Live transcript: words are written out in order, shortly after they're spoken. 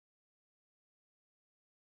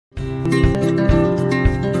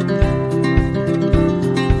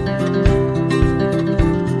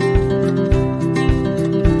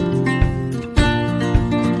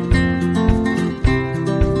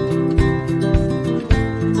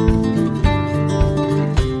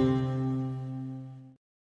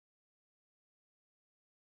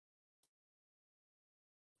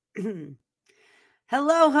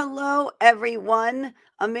Hello, hello, everyone.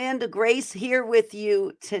 Amanda Grace here with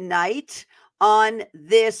you tonight on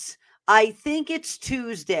this. I think it's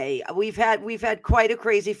Tuesday. We've had quite a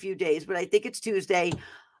crazy few days, but I think it's Tuesday.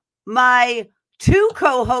 My two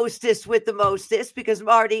co-hostess with the mostest, because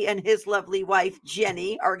Marty and his lovely wife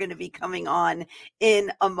Jenny are going to be coming on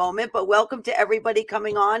in a moment. But welcome to everybody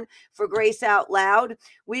coming on for Grace Out Loud.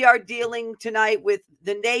 We are dealing tonight with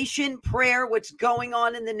the nation, prayer, what's going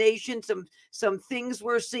on in the nation, some things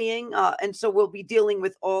we're seeing, and so we'll be dealing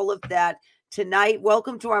with all of that tonight.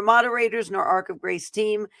 Welcome to our moderators and our Ark of Grace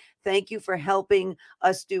team. Thank you for helping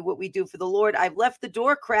us do what we do for the Lord. I've left the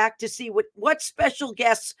door cracked to see what special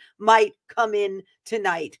guests might come in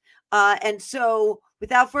tonight. And so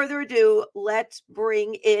without further ado, let's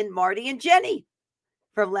bring in Marty and Jenny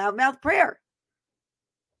from Loudmouth Prayer.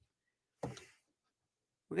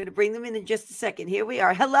 We're going to bring them in just a second. Here we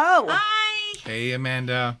are. Hello. Hi. Hey,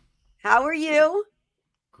 Amanda. How are you?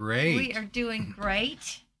 Great. We are doing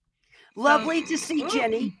great. Lovely to see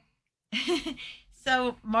Jenny.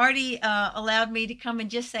 So Marty allowed me to come and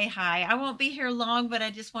just say hi. I won't be here long, but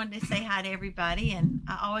I just wanted to say hi to everybody. And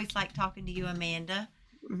I always like talking to you, Amanda.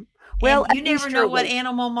 Well, and you never know what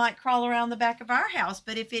animal might crawl around the back of our house.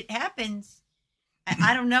 But if it happens,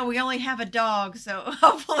 I don't know. We only have a dog, so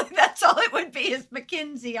hopefully that's all it would be is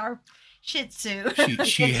Mackenzie, our Shih Tzu.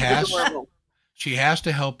 She has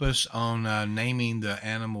to help us on naming the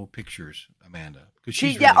animal pictures, Amanda.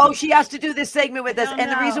 She has to do this segment with us.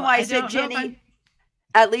 And the reason why I said, Jenny,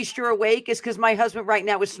 at least you're awake, is because my husband right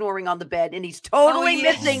now is snoring on the bed and he's totally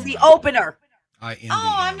missing the opener.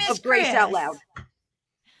 I miss of Grace Out Loud.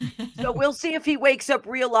 So we'll see if he wakes up,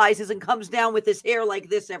 realizes, and comes down with his hair like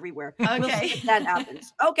this everywhere. Okay. We'll see if that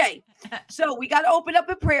happens. Okay. So we got to open up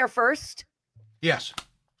a prayer first. Yes.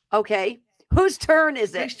 Okay. Whose turn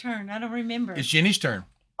is it? Whose turn? I don't remember. It's Jenny's turn.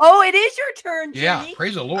 Oh, it is your turn, Jenny. Yeah.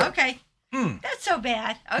 Praise the Lord. Okay. That's so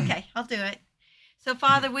bad. Okay. I'll do it. So,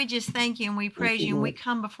 Father, we just thank you and we praise you and we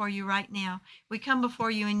come before you right now. We come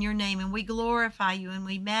before you in your name and we glorify you and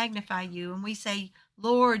we magnify you and we say,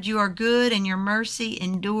 Lord, you are good and your mercy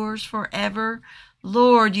endures forever.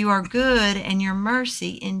 Lord, you are good and your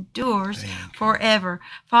mercy endures forever.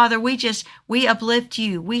 Father, we uplift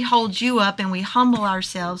you. We hold you up and we humble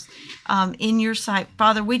ourselves in your sight.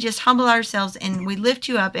 Father, we just humble ourselves and we lift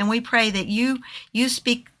you up and we pray that you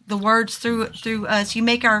speak the words through us. You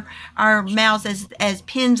make our mouths as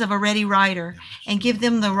pens of a ready writer and give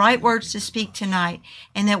them the right words to speak tonight.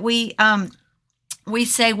 And that we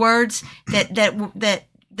say words that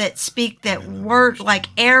speak that word like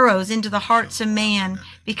arrows into the hearts of man,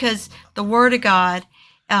 because the word of God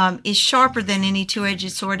is sharper than any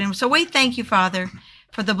two-edged sword. And so we thank you, Father,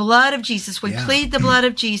 for the blood of Jesus. We plead the blood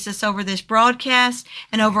of Jesus over this broadcast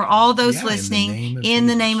and over all those listening in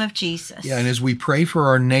the name of Jesus. Yeah, and as we pray for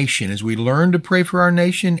our nation, as we learn to pray for our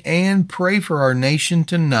nation and pray for our nation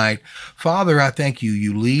tonight, Father, I thank you.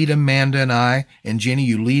 You lead Amanda and I, and Jenny,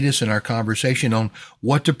 you lead us in our conversation on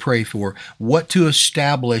what to pray for, what to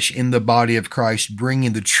establish in the body of Christ,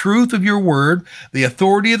 bringing the truth of your word, the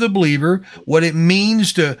authority of the believer, what it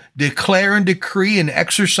means to declare and decree and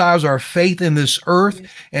exercise our faith in this earth,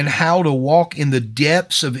 and how to walk in the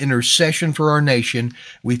depths of intercession for our nation.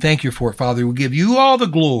 We thank you for it, Father. We give you all the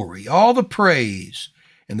glory, all the praise,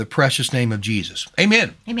 in the precious name of Jesus.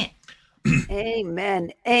 Amen. Amen.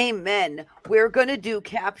 Amen. Amen. We're going to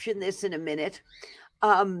caption this in a minute.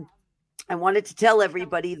 I wanted to tell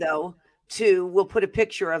everybody, though, we'll put a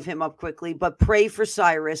picture of him up quickly, but pray for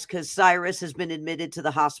Cyrus, because Cyrus has been admitted to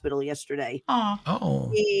the hospital yesterday. Oh.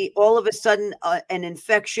 He, all of a sudden, an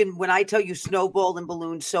infection, when I tell you, snowballed and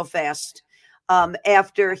ballooned so fast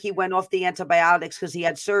after he went off the antibiotics because he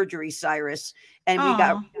had surgery, Cyrus. And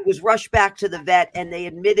was rushed back to the vet and they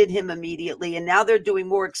admitted him immediately. And now they're doing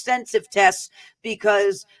more extensive tests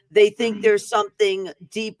because they think there's something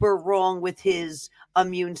deeper wrong with his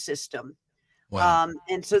immune system. Wow.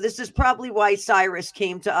 And so this is probably why Cyrus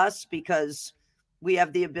came to us, because we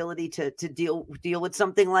have the ability to deal with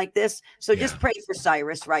something like this. So just pray for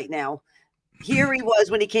Cyrus right now. Here he was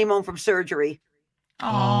when he came home from surgery.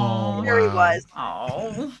 Oh, there he was.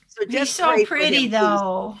 Oh, so just he's so pretty,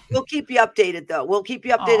 though. We'll keep you updated, though. We'll keep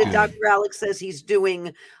you updated. Dr. Alex says he's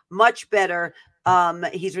doing much better.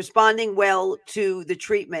 He's responding well to the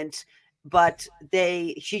treatment, but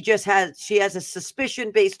she has a suspicion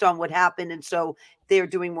based on what happened, and so they're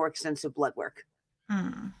doing more extensive blood work.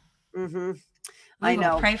 Mm-hmm. I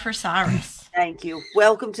know. Pray for Cyrus. Thank you.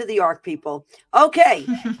 Welcome to the Ark, people. Okay,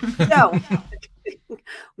 so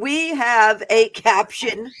we have a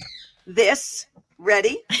caption. This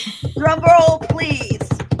ready? Drum roll, please.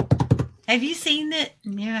 Have you seen it?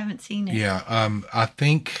 No, I haven't seen it. Yeah. I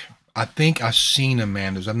think I've seen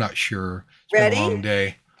Amanda's. I'm not sure. It's been a long Ready?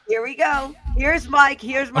 day. Here we go. Here's Mike.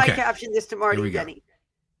 Here's my Okay. caption this to Here Marty we and go. Jenny.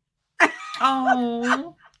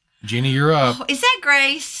 Oh. Jenny, you're up. Oh, is that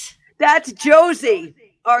Grace? That's Josie,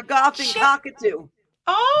 our golfing She- cockatoo.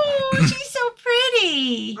 Oh, she's so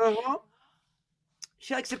pretty. Uh-huh.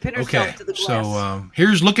 She likes to pin herself Okay. to the glass. So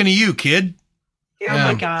here's looking at you, kid. Here, Oh my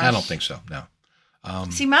I gosh. don't think so. No.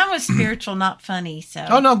 See, mine was spiritual, not funny. So.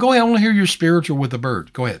 Oh no, go ahead. I want to hear your spiritual with the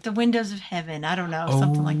bird. Go ahead. The windows of heaven. I don't know,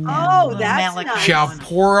 something like that. Oh, A little that's Malachi. nice. Shall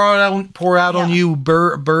pour out on Yeah. you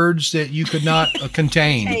birds that you could not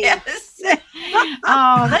contain. Yes.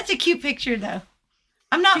 Oh, that's a cute picture, though.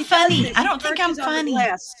 I'm not She funny. does it. I don't She think I'm perches on the funny.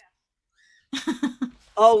 glass.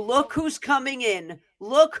 Oh, look who's coming in.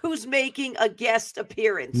 Look who's making a guest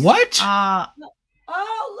appearance. What? Oh,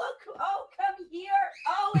 look. Oh, come here.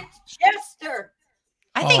 Oh, it's Chester.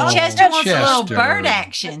 I think Oh, Chester wants a little Chester. bird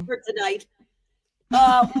action. For tonight.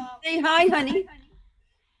 Say hi, honey. See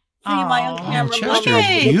my own Oh, camera. Chester Mom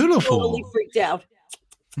is is beautiful. Totally freaked out.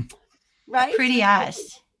 Right? Pretty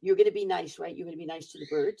eyes. You're going to be nice, right? You're going to be nice to the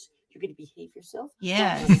birds. You're going to behave yourself.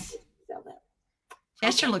 Yes. Tell that.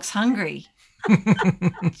 Chester looks hungry. Chester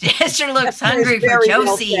looks Chester is hungry for very well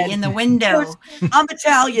Josie fed. in the window. I'm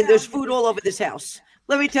Italian. There's food all over this house.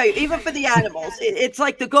 Let me tell you, even for the animals, it's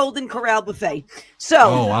like the Golden Corral buffet. So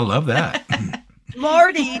Oh, I love that.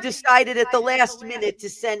 Marty decided at the last minute to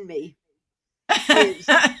send me his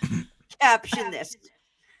caption this.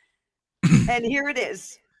 And here it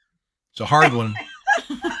is. It's a hard one.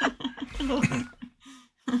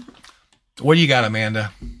 What do you got,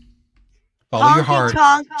 Amanda? Follow your heart. Honky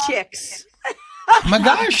tonk chicks. My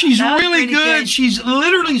gosh, she's That was really pretty good. good. She's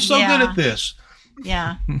literally so good Yeah. at this.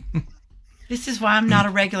 Yeah. This is why I'm not a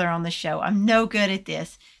regular on the show. I'm no good at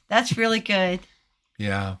this. That's really good.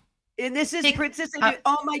 Yeah. And this is Hey, Princess. And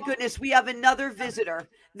oh my goodness, we have another visitor.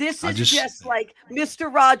 This I is just- just like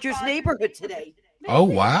Mr. Rogers' neighborhood today. Oh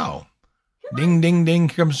wow. Ding ding ding.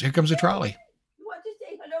 Here comes the trolley. You want to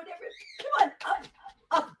say hello to everyone? Come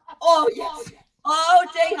on, up. Oh, yes. Oh,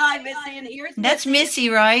 say hi, Missy. And here's That's Missy,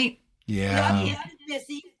 right? Yeah. Yeah,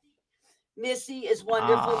 Missy. Missy is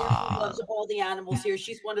wonderful. Aw. She loves all the animals here.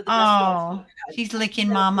 She's one of the best Oh, dogs. she's licking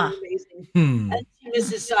Mama. Amazing. Hmm. And she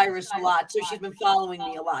misses Cyrus a lot, so she's been following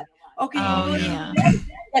me a lot. Okay. Oh, you go to yeah. bed.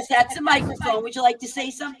 Yes, that's a microphone. Would you like to say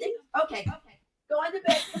something? Okay. Go on to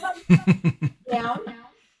bed. Come on. Down.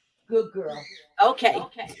 Good girl. Okay.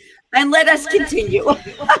 And let us continue.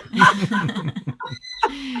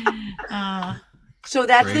 So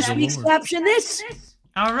that's Praise this the week's Lord. caption. This.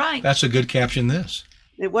 All right. That's a good caption. This.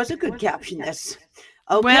 It was a good caption. This.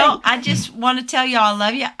 Okay. Well, I just want to tell y'all I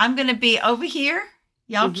love you. I'm going to be over here.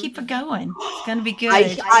 Y'all keep it going. It's going to be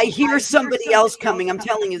good. I hear somebody else coming. I'm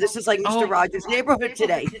telling you, this is like Mr. Oh. Rogers' neighborhood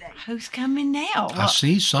today. Who's coming now? I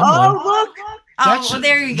see someone. Oh, look. Oh, well,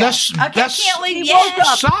 there you go. that's- Okay, that's- can't leave He yet. woke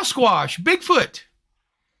up. Sasquatch, Bigfoot.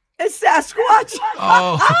 It's Sasquatch.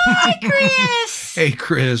 Oh, Hi, Chris. hey,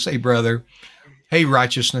 Chris. Hey, brother. Hey,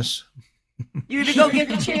 righteousness. You're going to go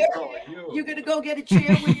get a chair? You're going to go get a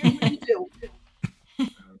chair? What do you do?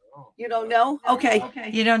 You don't know? Okay.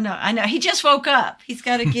 You don't know. I know. He just woke up. He's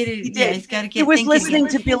got to get it. He Yeah, did. he's got to get He was thinking listening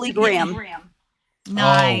again. to Billy Graham.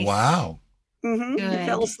 Nice. Oh, wow. Mm-hmm. He Good.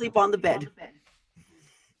 fell asleep on the bed.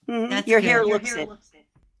 Mhm. That's Your good. hair looks it.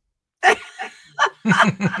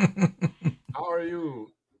 How are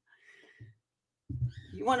you?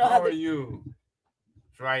 You want to know How how are the you?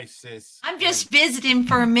 Crisis. I'm just visiting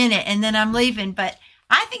for a minute and then I'm leaving, but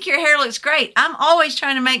I think your hair looks great. I'm always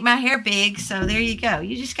trying to make my hair big, so there you go.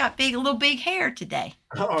 You just got a little big hair today.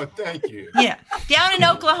 Oh, thank you. Yeah, down in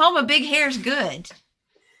Oklahoma, big hair's good.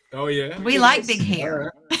 Oh, yeah. We like big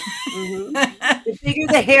hair. Mhm. The bigger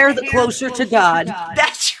the hair, the closer to God.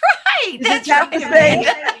 That's right. Is That's that right. the saying?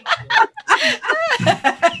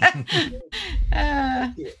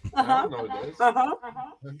 I Uh-huh. don't know this. Uh-huh.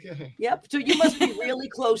 Okay. Yep. So you must be really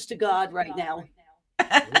close to God right now.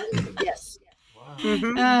 Really? Yes. Wow.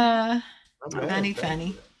 Mhm. I'm Funny, glad.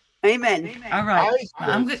 funny. Amen. All right. I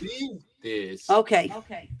I'm good. received this. Okay.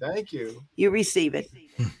 Thank you. You receive it.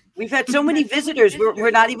 We've had so many visitors.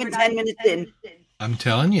 We're not even 10 minutes in. I'm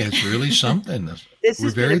telling you, it's really something. This We're has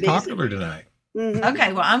been very amazing. popular tonight. Mhm.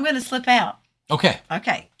 Okay, well, I'm going to slip out. Okay.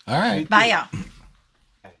 Okay. All right. Bye, y'all.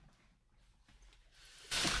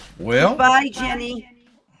 Well, Bye, Jenny.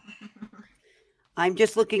 I'm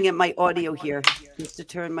just looking at my audio here just to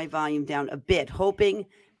turn my volume down a bit, hoping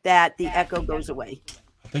that the echo goes away.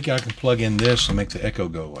 I think I can plug in this and make the echo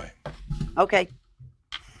go away. Okay.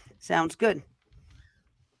 Sounds good.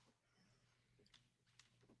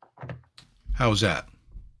 How's that?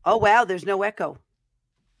 Oh, wow. There's no echo.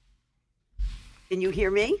 Can you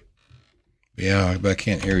hear me? Yeah, but I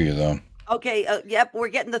can't hear you though. Okay. Yep. We're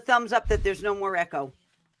getting the thumbs up that there's no more echo.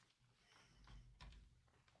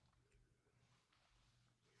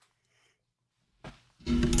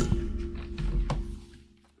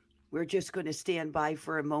 We're just going to stand by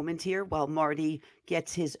for a moment here while Marty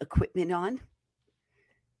gets his equipment on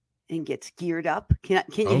and gets geared up. Can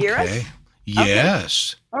you hear us? Okay. Okay.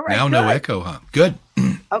 Yes. All right. Now Good. no echo, huh? Good.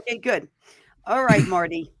 Okay. Good. All right,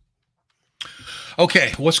 Marty.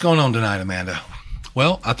 Okay, what's going on tonight, Amanda?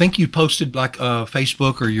 Well, I think you posted like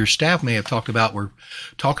Facebook, or your staff may have talked about, we're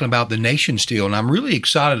talking about the nation still, and I'm really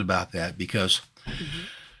excited about that because,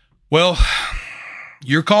 well,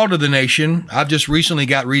 you're called to the nation. I've just recently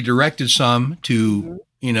got redirected some to,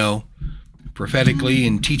 prophetically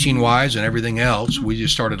and teaching wise and everything else. We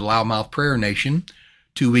just started Loudmouth Prayer Nation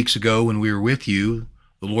 2 weeks ago when we were with you.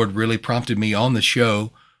 The Lord really prompted me on the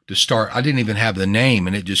show to start. I didn't even have the name,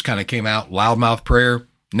 and it just kind of came out, Loudmouth Prayer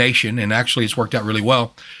Nation, and actually it's worked out really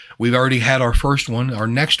well. We've already had our first one. Our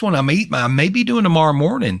next one I may be doing tomorrow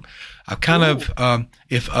morning. I kind of I'm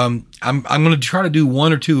going to try to do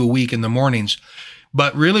 1 or 2 a week in the mornings,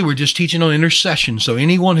 but really we're just teaching on intercession. So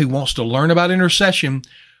anyone who wants to learn about intercession,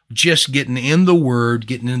 just getting in the Word,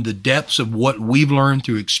 getting in the depths of what we've learned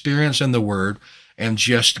through experience in the Word, and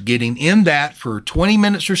just getting in that for 20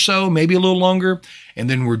 minutes or so, maybe a little longer, and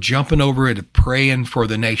then we're jumping over it, praying for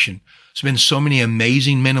the nation. There's been so many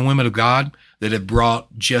amazing men and women of God that have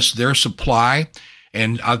brought just their supply,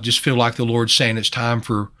 and I just feel like the Lord's saying it's time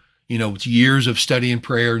for, years of study and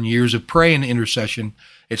prayer and years of praying and intercession.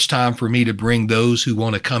 It's time for me to bring those who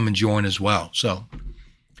want to come and join as well. So,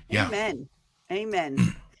 yeah.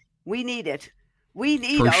 Amen. We need it. We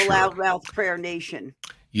need a sure. Loudmouth Prayer Nation.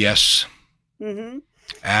 Yes. Mm-hmm.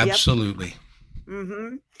 Absolutely. Yep.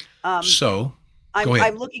 Mm-hmm. So, go ahead.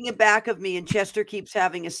 I'm looking at back of me, and Chester keeps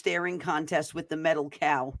having a staring contest with the metal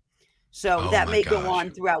cow. So that may go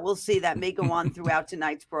on throughout. We'll see. That may go on throughout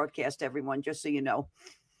tonight's broadcast, everyone, just so you know.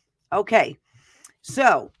 Okay.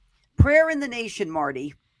 So, prayer in the nation,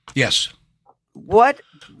 Marty. Yes. What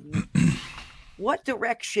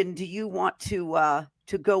direction do you want to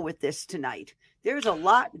go with this tonight? There's a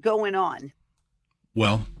lot going on.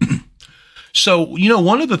 Well, so,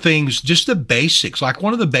 one of the things, just the basics, like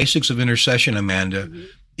one of the basics of intercession, Amanda,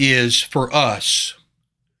 is for us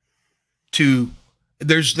to,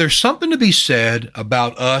 there's something to be said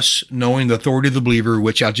about us knowing the authority of the believer,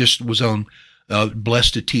 which I just was on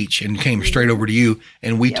blessed to teach and came straight over to you.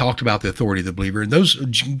 And we talked about the authority of the believer. And those,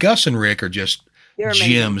 Gus and Rick are just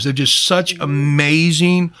gems. They're just such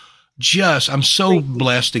amazing, I'm so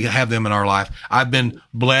blessed to have them in our life. I've been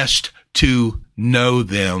blessed to know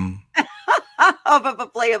them. Of a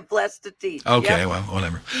play of blessed to teach. Okay, well,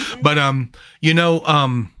 whatever. But and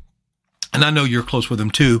I know you're close with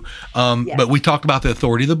them too. But we talked about the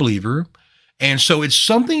authority of the believer. And so it's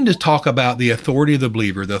something to talk about the authority of the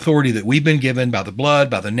believer, the authority that we've been given by the blood,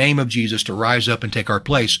 by the name of Jesus, to rise up and take our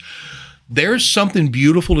place. There's something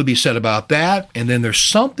beautiful to be said about that. And then there's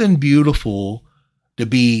something beautiful to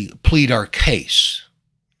plead our case,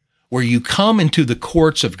 where you come into the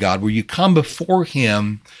courts of God, where you come before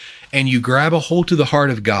him and you grab a hold to the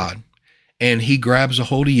heart of God, and he grabs a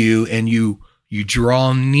hold of you, and you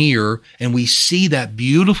draw near. And we see that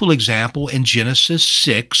beautiful example in Genesis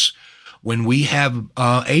 6 when we have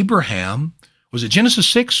Abraham. Was it Genesis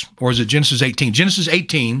 6 or is it Genesis 18? Genesis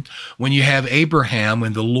 18, when you have Abraham,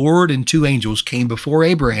 when the Lord and 2 angels came before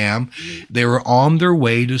Abraham, they were on their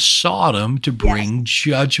way to Sodom to bring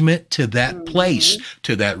judgment to that place,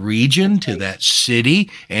 to that region, to that city,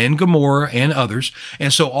 and Gomorrah and others.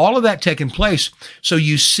 And so all of that taking place. So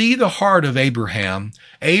you see the heart of Abraham.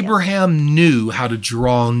 Abraham knew how to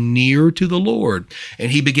draw near to the Lord,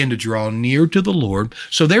 and he began to draw near to the Lord.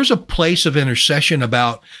 So there's a place of intercession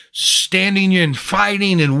about standing and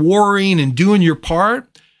fighting and warring and doing your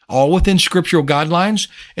part, all within scriptural guidelines.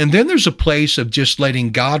 And then there's a place of just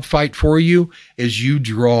letting God fight for you as you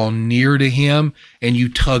draw near to him and you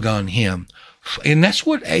tug on him. And that's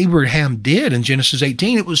what Abraham did in Genesis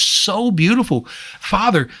 18. It was so beautiful.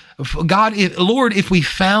 Father, God, Lord, if we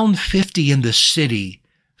found 50 in the city,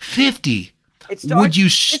 50, would you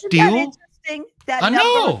still? Isn't that interesting? That I number,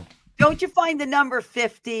 know. Don't you find the number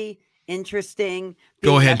 50 interesting?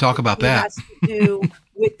 Go ahead and talk about that. Has to do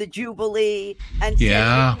with the Jubilee and setting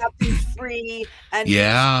the captives free and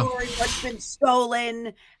restoring what's been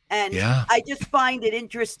stolen. And I just find it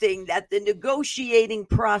interesting that the negotiating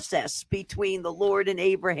process between the Lord and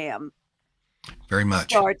Abraham very much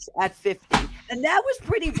starts at 50. And that was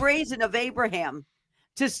pretty brazen of Abraham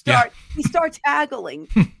to start. He starts haggling.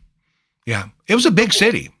 Yeah. It was a big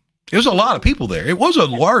city. It was a lot of people there. It was a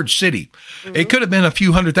large city. It could have been a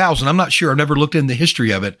few 100,000. I'm not sure. I've never looked in the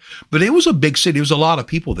history of it, but it was a big city. It was a lot of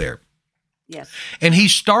people there. Yes. And he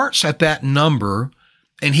starts at that number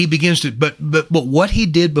and he begins to, but what he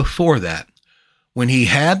did before that, when he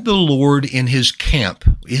had the Lord in his camp,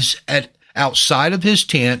 is at outside of his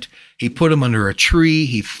tent, he put them under a tree,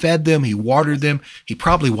 he fed them, he watered them, he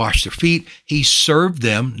probably washed their feet, he served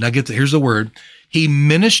them. Now here's the word. He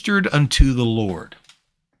ministered unto the Lord.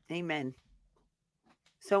 Amen.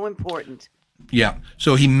 So important. Yeah.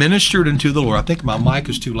 So he ministered unto the Lord. I think my mic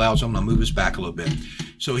is too loud, so I'm going to move this back a little bit.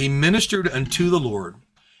 So he ministered unto the Lord.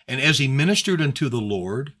 And as he ministered unto the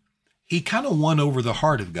Lord, he kind of won over the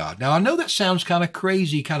heart of God. Now, I know that sounds kind of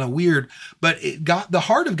crazy, kind of weird, but the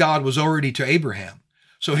heart of God was already to Abraham.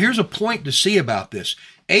 So here's a point to see about this.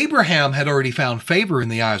 Abraham had already found favor in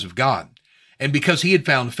the eyes of God. And because he had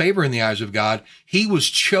found favor in the eyes of God, he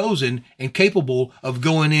was chosen and capable of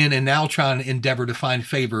going in and now trying to endeavor to find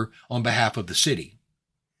favor on behalf of the city.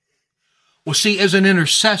 Well, see, as an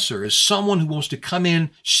intercessor, as someone who wants to come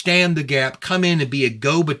in, stand the gap, come in and be a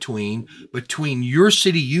go-between between your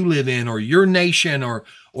city you live in or your nation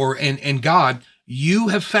and God, you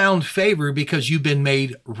have found favor because you've been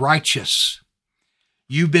made righteous.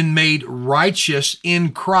 You've been made righteous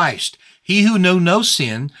in Christ. He who knew no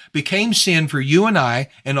sin became sin for you and I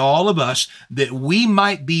and all of us, that we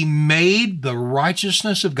might be made the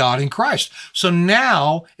righteousness of God in Christ. So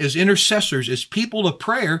now, as intercessors, as people of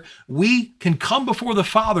prayer, we can come before the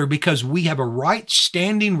Father because we have a right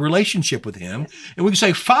standing relationship with him. And we can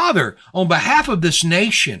say, Father, on behalf of this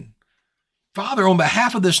nation,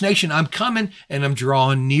 I'm coming and I'm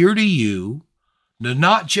drawing near to you to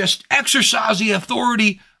not just exercise the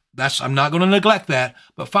authority. I'm not going to neglect that.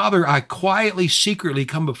 But Father, I quietly, secretly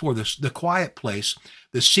come before the quiet place,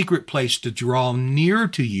 the secret place, to draw near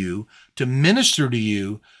to you, to minister to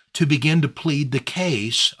you, to begin to plead the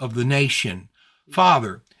case of the nation.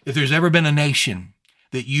 Father, if there's ever been a nation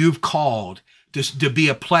that you've called to be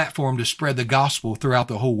a platform to spread the gospel throughout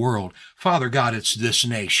the whole world, Father God, it's this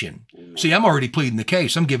nation. Amen. See, I'm already pleading the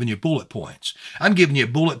case. I'm giving you bullet points. I'm giving you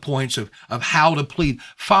bullet points of how to plead.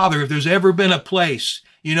 Father, if there's ever been a place,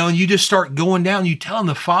 and you just start going down, you telling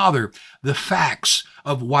the Father the facts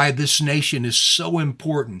of why this nation is so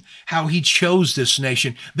important, how he chose this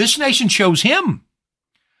nation. This nation chose him.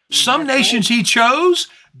 Some nations he chose,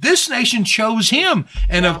 this nation chose him.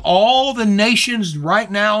 And of all the nations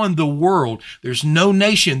right now in the world, there's no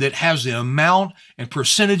nation that has the amount and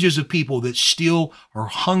percentages of people that still are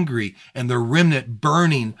hungry and the remnant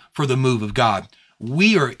burning for the move of God.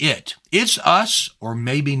 We are it. It's us or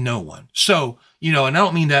maybe no one. So, and I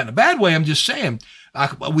don't mean that in a bad way. I'm just saying,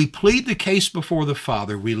 we plead the case before the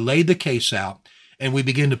Father. We lay the case out and we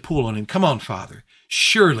begin to pull on him. Come on, Father.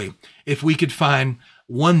 Surely, if we could find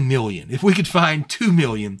 1 million, if we could find 2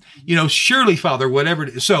 million, surely, Father, whatever it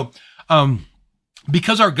is. So,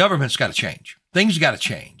 because our government's got to change, things got to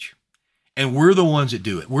change. And we're the ones that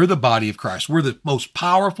do it. We're the body of Christ. We're the most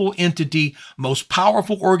powerful entity, most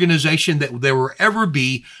powerful organization that there will ever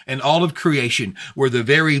be in all of creation. We're the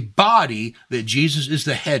very body that Jesus is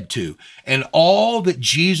the head to. And all that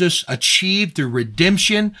Jesus achieved through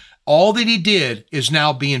redemption, all that he did is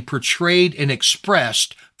now being portrayed and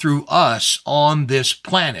expressed through us on this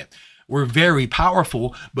planet. We're very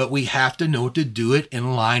powerful, but we have to know to do it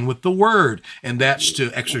in line with the word. And that's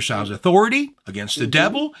to exercise authority against the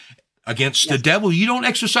devil. Against the devil, you don't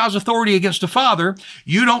exercise authority against the Father.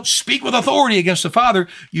 You don't speak with authority against the Father.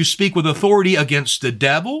 You speak with authority against the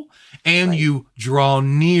devil, and you draw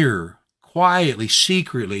near quietly,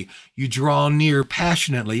 secretly. You draw near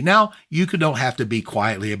passionately. Now, you don't have to be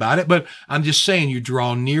quietly about it, but I'm just saying you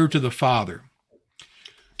draw near to the Father.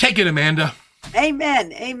 Take it, Amanda.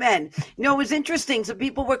 Amen. Amen. It was interesting. Some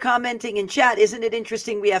people were commenting in chat. Isn't it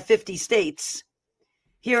interesting we have 50 states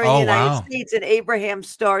here in the United States, and Abraham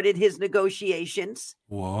started his negotiations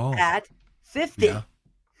at 50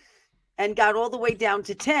 and got all the way down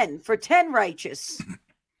to 10. For 10 righteous,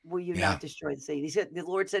 will you not destroy the city? He said, the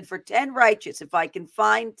Lord said, for 10 righteous, if I can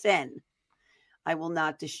find 10, I will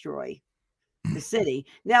not destroy the city.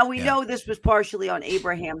 Now, we know this was partially on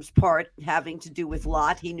Abraham's part, having to do with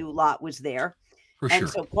Lot. He knew Lot was there. And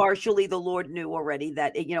so partially the Lord knew already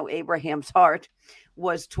that, Abraham's heart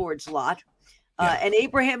was towards Lot. And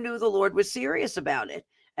Abraham knew the Lord was serious about it.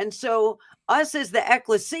 And so us as the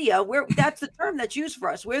ecclesia, that's the term that's used for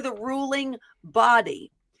us. We're the ruling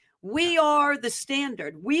body. We are the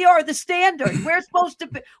standard. We are the standard.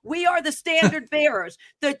 We are the standard bearers.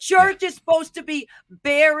 The church is supposed to be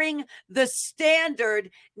bearing the standard,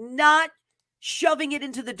 not shoving it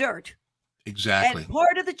into the dirt. Exactly. And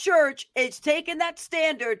part of the church is taking that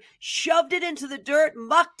standard, shoved it into the dirt,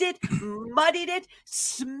 mucked it, muddied it,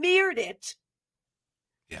 smeared it,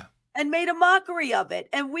 Yeah. and made a mockery of it.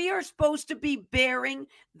 And we are supposed to be bearing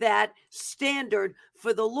that standard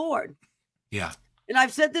for the Lord. Yeah. And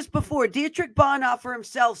I've said this before. Dietrich Bonhoeffer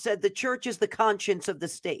himself said the church is the conscience of the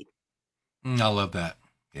state. I love that.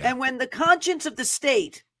 Yeah. And when the conscience of the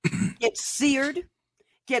state gets seared,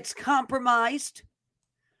 gets compromised,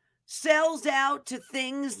 sells out to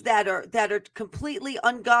things that are completely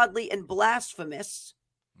ungodly and blasphemous,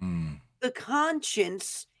 the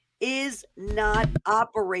conscience is not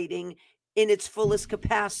operating in its fullest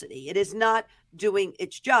capacity. It is not doing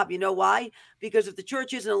its job. You know why? Because if the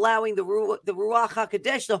church isn't allowing the Ruach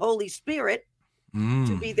HaKodesh, the Holy Spirit,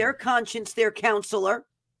 to be their conscience, their counselor,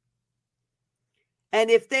 and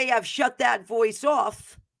if they have shut that voice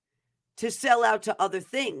off to sell out to other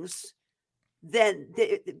things, then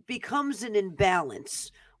it becomes an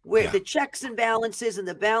imbalance where the checks and balances and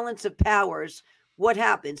the balance of powers, what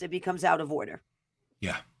happens? It becomes out of order.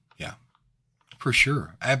 Yeah. Yeah. For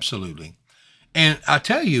sure. Absolutely. And I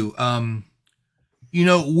tell you,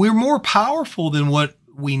 we're more powerful than what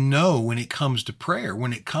we know when it comes to prayer,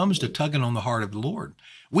 when it comes to tugging on the heart of the Lord.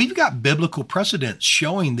 We've got biblical precedents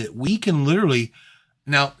showing that we can literally,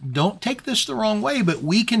 now don't take this the wrong way, but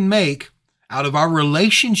we can make out of our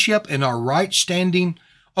relationship and our right standing,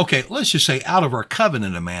 okay, let's just say out of our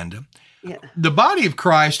covenant, Amanda. Yeah. The body of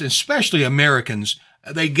Christ, especially Americans,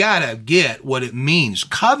 they gotta get what it means.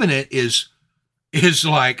 Covenant is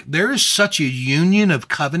like, there is such a union of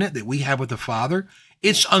covenant that we have with the Father.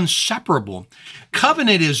 It's inseparable.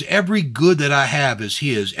 Covenant is every good that I have is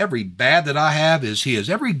His. Every bad that I have is His.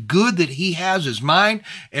 Every good that He has is mine.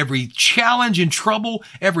 Every challenge and trouble,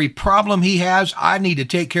 every problem He has, I need to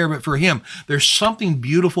take care of it for Him. There's something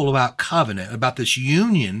beautiful about covenant, about this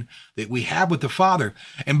union that we have with the Father.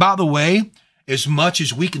 And by the way, as much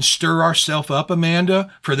as we can stir ourselves up,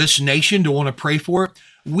 Amanda, for this nation to want to pray for it,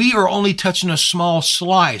 we are only touching a small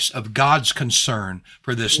slice of God's concern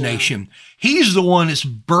for this nation. He's the one that's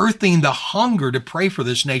birthing the hunger to pray for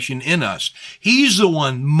this nation in us. He's the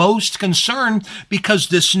one most concerned because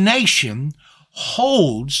this nation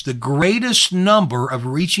holds the greatest number of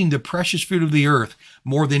reaching the precious fruit of the earth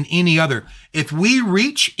more than any other. If we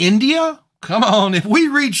reach India, come on, if we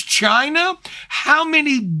reach China, how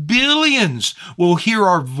many billions will hear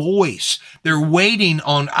our voice? They're waiting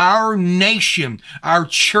on our nation, our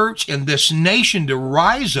church, and this nation to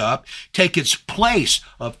rise up, take its place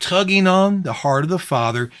of tugging on the heart of the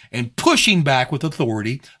Father and pushing back with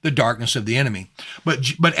authority the darkness of the enemy.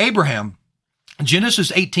 But Abraham,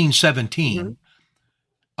 Genesis 18:17,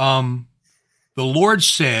 the Lord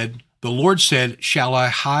said, shall I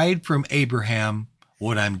hide from Abraham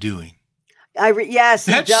what I'm doing? Yes,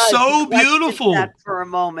 that's he does. So he beautiful. that for a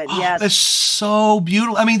moment, yes, that's so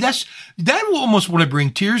beautiful. I mean, that will almost want to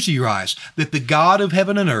bring tears to your eyes. That the God of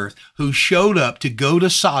heaven and earth, who showed up to go to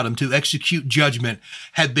Sodom to execute judgment,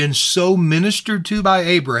 had been so ministered to by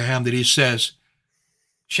Abraham that He says,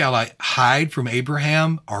 "Shall I hide from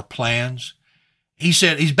Abraham our plans?" He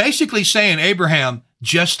said, He's basically saying, Abraham,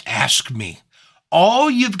 just ask me. All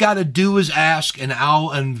you've got to do is ask, and I'll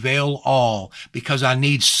unveil all, because I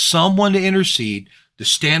need someone to intercede, to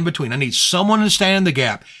stand between. I need someone to stand in the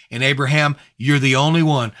gap. And Abraham, you're the only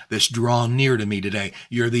one that's drawn near to me today.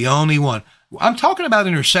 You're the only one. I'm talking about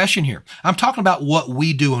intercession here. I'm talking about what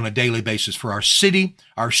we do on a daily basis for our city,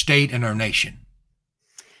 our state, and our nation.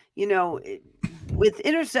 With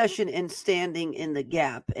intercession and standing in the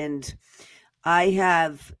gap, and I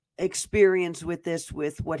have experience with this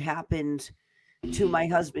with what happened to my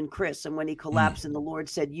husband, Chris. And when he collapsed and the Lord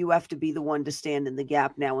said, you have to be the one to stand in the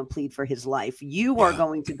gap now and plead for his life. You are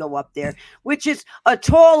going to go up there, which is a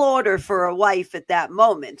tall order for a wife at that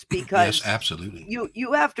moment, because yes, absolutely.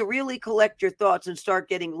 You have to really collect your thoughts and start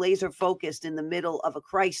getting laser focused in the middle of a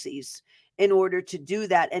crisis in order to do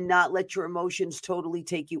that, and not let your emotions totally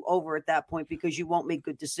take you over at that point, because you won't make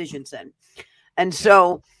good decisions then. And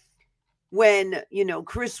so when,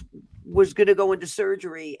 Chris was going to go into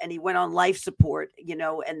surgery and he went on life support,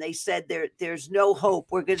 and they said there's no hope.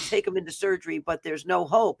 We're going to take him into surgery, but there's no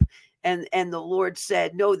hope. And the Lord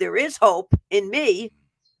said, no, there is hope in me.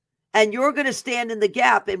 And you're going to stand in the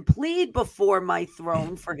gap and plead before my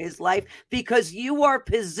throne for his life, because you are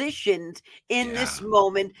positioned in this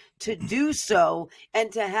moment to do so,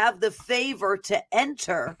 and to have the favor to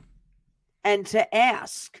enter and to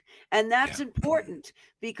ask. And that's important,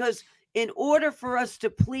 because in order for us to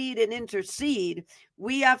plead and intercede,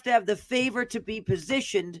 we have to have the favor to be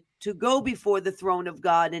positioned to go before the throne of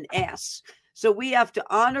God and ask. So we have to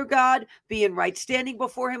honor God, be in right standing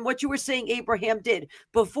before him. What you were saying Abraham did.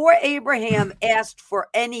 Before Abraham asked for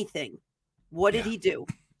anything, what did Yeah. he do?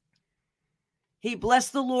 He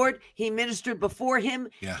blessed the Lord. He ministered before him.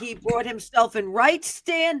 Yeah. He brought himself in right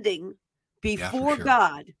standing Yeah, for before sure.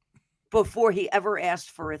 God before he ever asked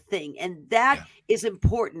for a thing. And that Yeah. is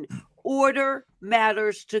important. Order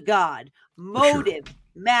matters to God. For sure. Motive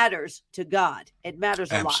matters to God. It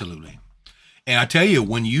matters a lot. Absolutely. And I tell you,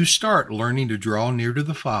 when you start learning to draw near to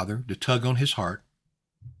the Father, to tug on his heart,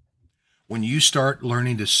 when you start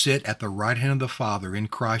learning to sit at the right hand of the Father in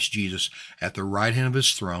Christ Jesus, at the right hand of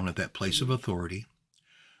his throne, at that place of authority,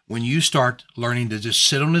 when you start learning to just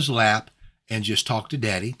sit on his lap and just talk to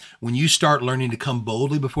Daddy, when you start learning to come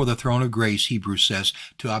boldly before the throne of grace, Hebrews says,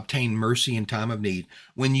 to obtain mercy in time of need,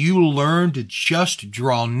 when you learn to just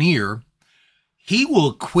draw near, he will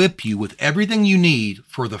equip you with everything you need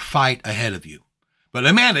for the fight ahead of you. But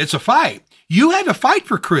Amanda, it's a fight. You had to fight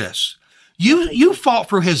for Chris. You fought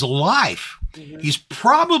for his life. He's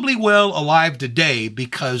probably well alive today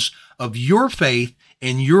because of your faith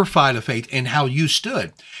and your fight of faith and how you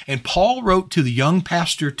stood. And Paul wrote to the young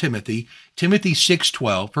pastor Timothy, Timothy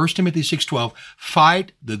 6:12, 1 Timothy 6:12,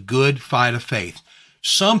 fight the good fight of faith.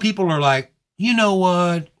 Some people are like, you know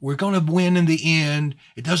what? We're going to win in the end.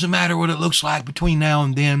 It doesn't matter what it looks like between now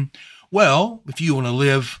and then. Well, if you want to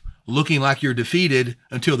live looking like you're defeated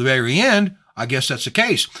until the very end, I guess that's the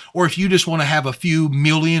case. Or if you just want to have a few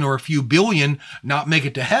million or a few billion not make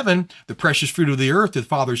it to heaven, the precious fruit of the earth that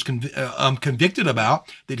Father's convicted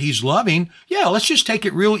about, that he's loving, yeah, let's just take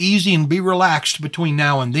it real easy and be relaxed between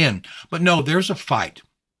now and then. But no, there's a fight.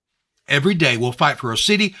 Every day we'll fight for our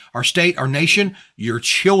city, our state, our nation, your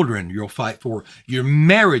children you'll fight for, your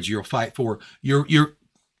marriage you'll fight for, your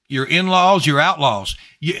in-laws, your outlaws,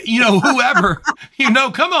 you know, whoever,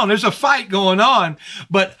 come on, there's a fight going on.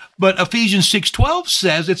 But Ephesians 6:12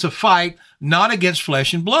 says it's a fight not against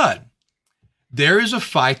flesh and blood. There is a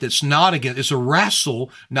fight that's not against, it's a wrestle,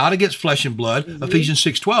 not against flesh and blood, Ephesians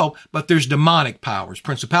 6:12, but there's demonic powers,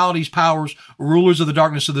 principalities, powers, rulers of the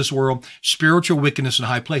darkness of this world, spiritual wickedness in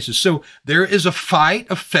high places. So there is a fight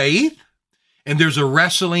of faith and there's a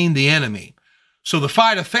wrestling the enemy. So the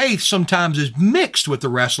fight of faith sometimes is mixed with the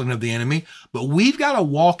wrestling of the enemy, but we've got to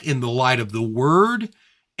walk in the light of the word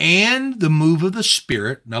and the move of the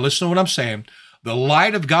Spirit. Now listen to what I'm saying. The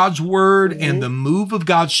light of God's word and the move of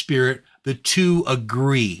God's Spirit, the two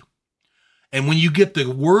agree. And when you get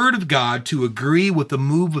the word of God to agree with the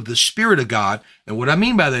move of the Spirit of God, and what I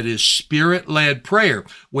mean by that is Spirit-led prayer.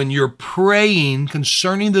 When you're praying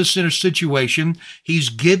concerning this situation, he's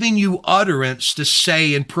giving you utterance to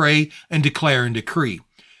say and pray and declare and decree.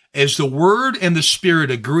 As the word and the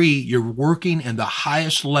Spirit agree, you're working in the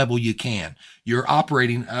highest level you can. You're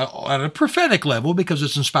operating at a prophetic level because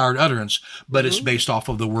it's inspired utterance, but it's based off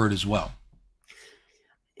of the word as well.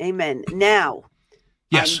 Amen. Now,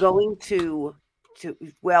 yes. I'm going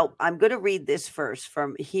to read this first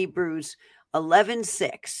from Hebrews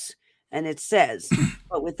 11:6. And it says,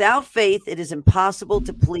 but without faith, it is impossible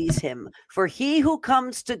to please him. For he who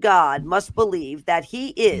comes to God must believe that he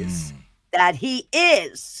is,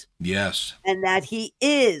 Yes. and that he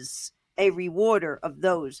is a rewarder of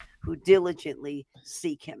those who diligently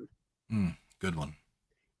seek him. Good one.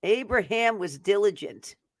 Abraham was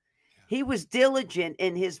diligent. He was diligent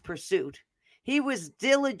in his pursuit. He was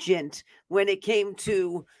diligent when it came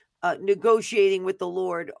to negotiating with the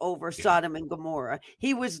Lord over Sodom and Gomorrah.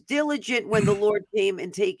 He was diligent when the Lord came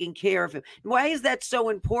and taking care of him. Why is that so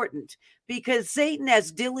important? Because Satan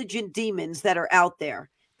has diligent demons that are out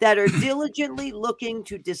there that are diligently looking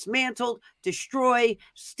to dismantle, destroy,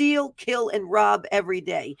 steal, kill, and rob every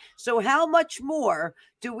day. So how much more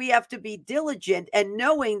do we have to be diligent and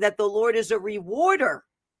knowing that the Lord is a rewarder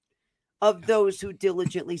of those who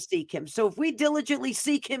diligently seek him? So if we diligently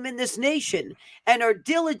seek him in this nation and are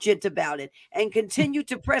diligent about it and continue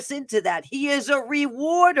to press into that, he is a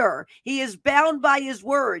rewarder. He is bound by his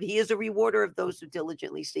word. He is a rewarder of those who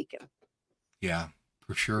diligently seek him. Yeah,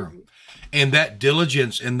 for sure. And that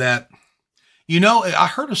diligence and that, I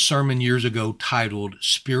heard a sermon years ago titled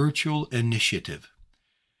Spiritual Initiative.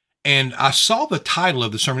 And I saw the title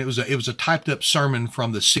of the sermon. It was a typed up sermon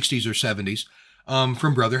from the 60s or 70s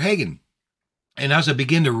from Brother Hagin. And as I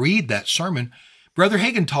began to read that sermon, Brother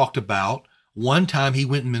Hagin talked about one time he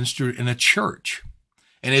went and ministered in a church.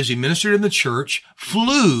 And as he ministered in the church,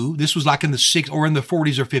 flu, this was like in the 60s or in the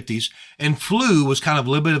 40s or 50s, and flu was kind of a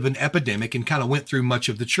little bit of an epidemic and kind of went through much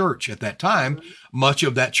of the church at that time, much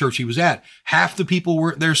of that church he was at. Half the people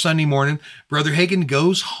were there Sunday morning. Brother Hagin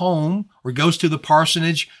goes home or goes to the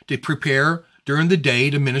parsonage to prepare during the day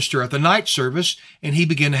to minister at the night service, and he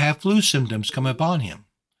began to have flu symptoms come upon him.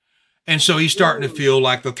 And so he's starting to feel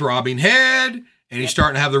like the throbbing head, and he's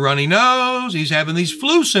starting to have the runny nose. He's having these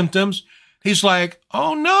flu symptoms. He's like,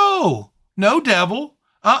 oh, no, devil.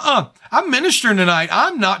 I'm ministering tonight.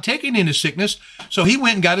 I'm not taking any sickness. So he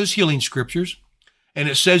went and got his healing scriptures, and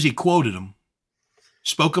it says he quoted them,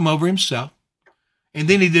 spoke them over himself, and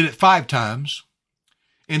then he did it 5 times,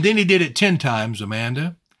 and then he did it 10 times,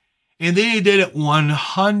 Amanda, and then he did it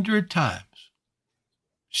 100 times.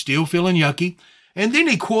 Still feeling yucky. And then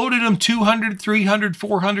he quoted them 200, 300,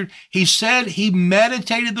 400. He said he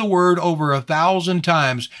meditated the word over 1,000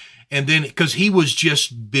 times. And then, because he was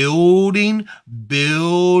just building,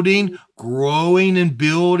 growing and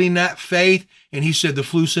building that faith. And he said the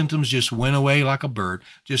flu symptoms just went away like a bird,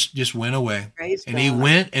 just went away. Praise and God. he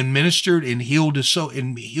went and ministered and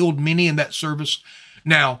healed many in that service.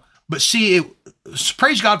 Now, but see,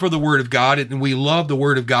 praise God for the word of God. And we love the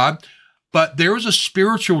word of God. But there was a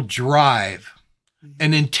spiritual drive,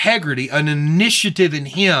 an integrity, an initiative in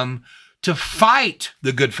him to fight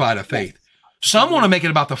the good fight of faith. Some want to make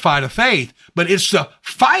it about the fight of faith, but it's the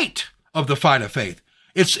fight of the fight of faith.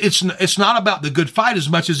 It's not about the good fight as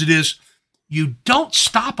much as it is you don't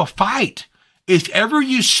stop a fight. If ever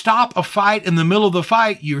you stop a fight in the middle of the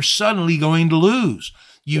fight, you're suddenly going to lose.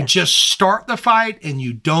 You just start the fight and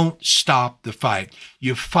you don't stop the fight.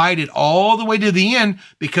 You fight it all the way to the end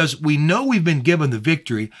because we know we've been given the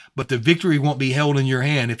victory, but the victory won't be held in your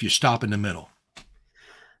hand if you stop in the middle.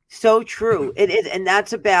 So true. It is, and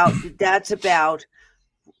that's about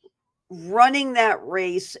running that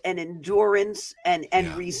race and endurance and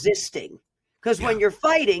resisting. Because when you're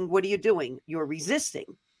fighting, what are you doing? You're resisting.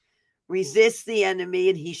 Resist the enemy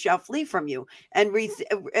and he shall flee from you. And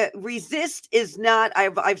resist is not,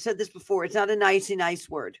 I've said this before, it's not a nice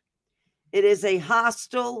word. It is a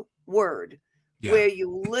hostile word where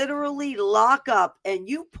you literally lock up and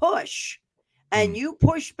you push and you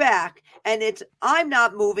push back, and it's, I'm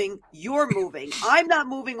not moving, you're moving. I'm not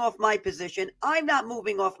moving off my position. I'm not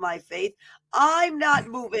moving off my faith. I'm not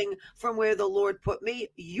moving from where the Lord put me.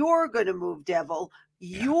 You're going to move, devil.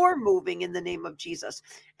 You're moving in the name of Jesus.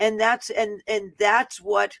 And that's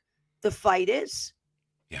what the fight is.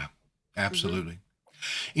 Yeah, absolutely.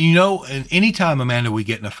 And anytime, Amanda, we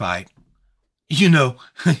get in a fight,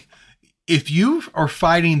 if you are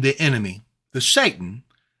fighting the enemy, the Satan,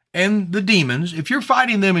 and the demons, if you're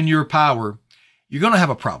fighting them in your power, you're going to have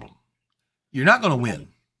a problem. You're not going to win.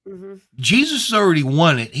 Jesus has already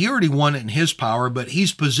won it. He already won it in his power, but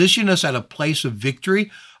he's positioned us at a place of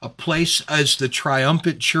victory, a place as the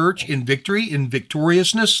triumphant church in victory, in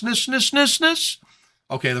victoriousness.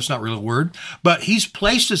 Okay, that's not really a word, but he's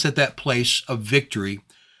placed us at that place of victory.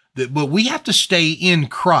 But we have to stay in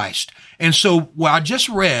Christ. And so what I just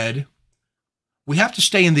read, we have to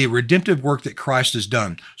stay in the redemptive work that Christ has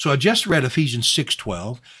done. So I just read Ephesians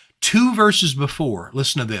 6:12, 2 verses before.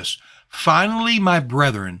 Listen to this. Finally, my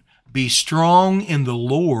brethren, be strong in the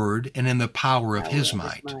Lord and in the power of his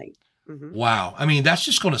might. Wow. I mean, that's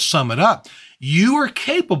just going to sum it up. You are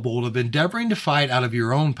capable of endeavoring to fight out of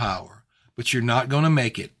your own power, but you're not going to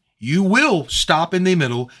make it. You will stop in the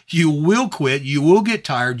middle. You will quit. You will get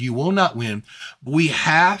tired. You will not win. We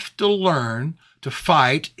have to learn to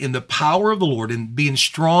fight in the power of the Lord and being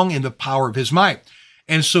strong in the power of his might.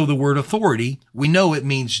 And so the word authority, we know it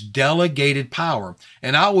means delegated power.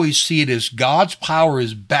 And I always see it as God's power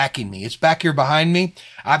is backing me. It's back here behind me.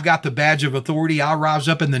 I've got the badge of authority. I rise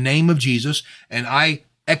up in the name of Jesus and I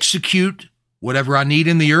execute whatever I need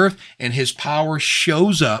in the earth, and his power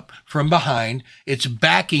shows up from behind. It's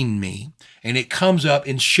backing me, and it comes up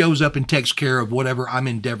and shows up and takes care of whatever I'm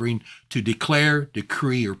endeavoring to declare,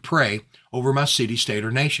 decree, or pray over my city, state,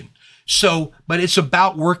 or nation. So, but it's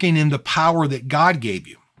about working in the power that God gave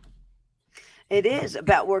you. It is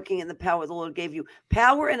about working in the power the Lord gave you.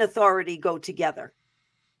 Power and authority go together.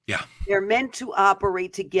 Yeah. They're meant to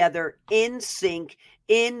operate together in sync,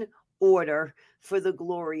 in order, for the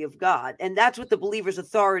glory of God. And that's what the believer's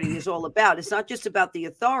authority is all about. It's not just about the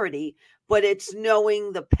authority, but it's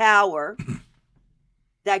knowing the power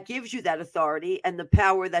that gives you that authority and the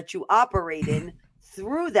power that you operate in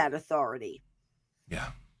through that authority. Yeah.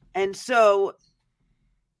 And so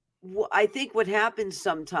I think what happens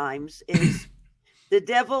sometimes is the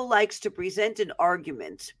devil likes to present an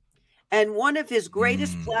argument. And one of his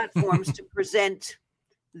greatest platforms to present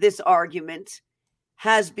this argument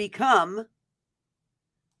has become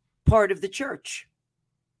part of the church.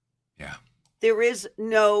 Yeah. There is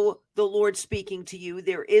no the Lord speaking to you.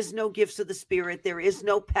 There is no gifts of the Spirit. There is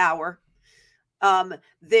no power.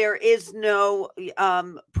 There is no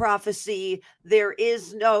prophecy. There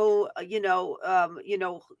is no,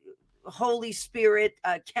 Holy Spirit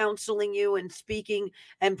counseling you and speaking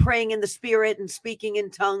and praying in the Spirit and speaking in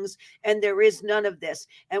tongues. And there is none of this.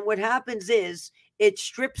 And what happens is it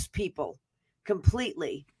strips people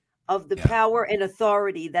completely of the Yeah. power and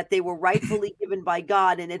authority that they were rightfully given by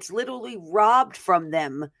God. And it's literally robbed from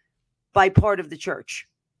them by part of the church.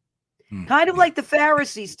 Kind of like the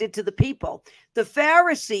Pharisees did to the people. The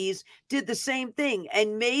Pharisees did the same thing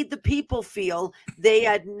and made the people feel they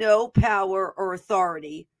had no power or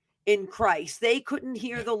authority in Christ. They couldn't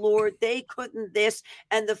hear the Lord. They couldn't this.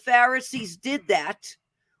 And the Pharisees did that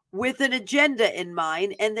with an agenda in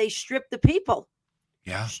mind, and they stripped the people.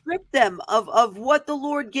 Yeah. Stripped them of what the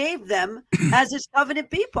Lord gave them as his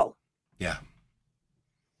covenant people. Yeah.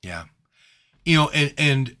 Yeah.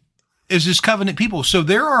 And as his covenant people. So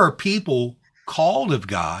there are people called of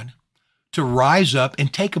God to rise up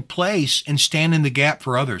and take a place and stand in the gap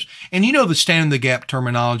for others. And the stand in the gap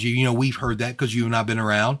terminology, we've heard that because you and I've been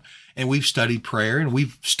around and we've studied prayer and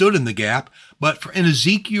we've stood in the gap. But in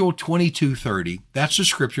Ezekiel 22:30, that's the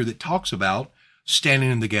scripture that talks about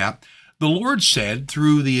standing in the gap. The Lord said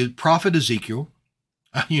through the prophet Ezekiel,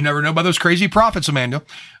 you never know about those crazy prophets, Amanda.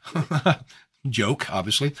 Joke,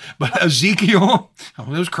 obviously, but Ezekiel,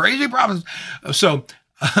 those crazy prophets. So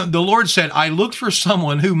the Lord said, I looked for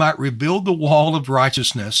someone who might rebuild the wall of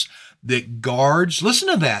righteousness that guards. Listen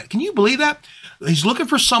to that. Can you believe that? He's looking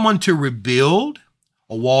for someone to rebuild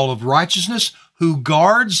a wall of righteousness who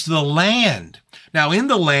guards the land. Now, in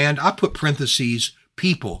the land, I put parentheses,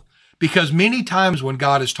 people, because many times when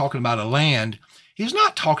God is talking about a land, he's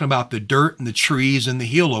not talking about the dirt and the trees and the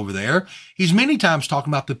hill over there. He's many times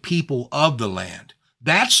talking about the people of the land.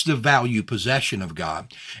 That's the value possession of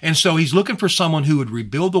God. And so he's looking for someone who would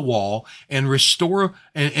rebuild the wall and restore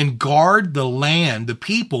and guard the land, the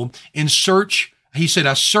people in search. He said,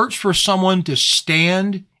 I search for someone to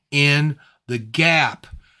stand in the gap.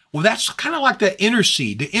 Well, that's kind of like the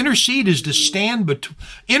intercede. The intercede is to stand, but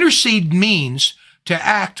intercede means to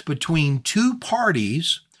act between two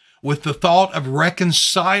parties with the thought of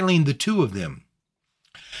reconciling the two of them.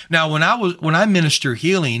 Now, when I minister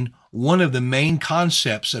healing, one of the main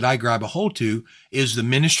concepts that I grab a hold to is the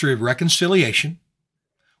ministry of reconciliation.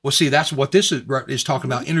 Well, see, that's what this is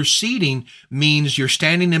talking about. Interceding means you're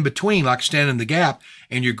standing in between, like standing in the gap,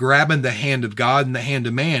 and you're grabbing the hand of God and the hand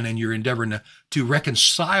of man, and you're endeavoring to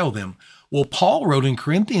reconcile them. Well, Paul wrote in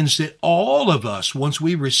Corinthians that all of us, once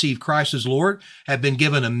we receive Christ as Lord, have been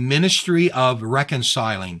given a ministry of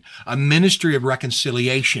reconciling, a ministry of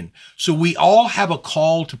reconciliation. So we all have a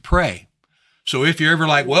call to pray. So if you're ever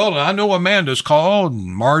like, well, I know Amanda's called,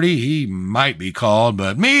 Marty, he might be called,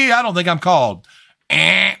 but me, I don't think I'm called.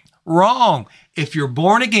 Wrong. If you're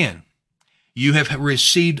born again, you have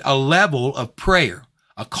received a level of prayer,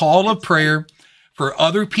 a call of prayer for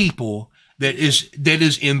other people that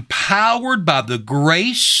is empowered by the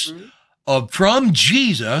grace from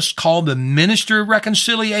Jesus, called the minister of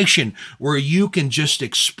reconciliation, where you can just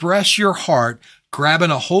express your heart,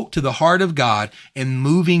 grabbing a hold to the heart of God and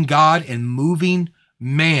moving God and moving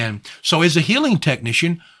man. So as a healing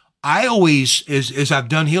technician, I always, as I've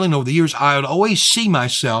done healing over the years, I would always see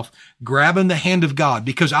myself grabbing the hand of God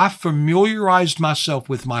because I familiarized myself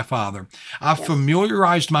with my Father. I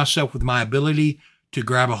familiarized myself with my ability to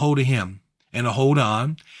grab a hold of him and a hold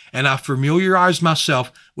on. And I familiarized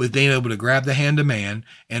myself with being able to grab the hand of man,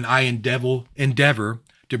 and I endeavor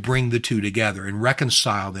to bring the two together and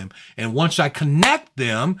reconcile them. And once I connect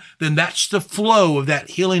them, then that's the flow of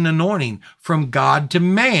that healing anointing from God to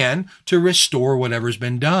man to restore whatever's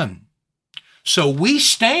been done. So we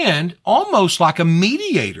stand almost like a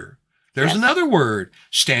mediator. There's another word,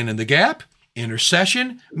 stand in the gap,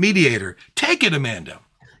 intercession, mediator. Take it, Amanda.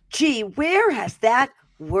 Gee, where has that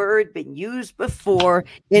word been used before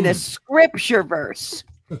in a scripture verse?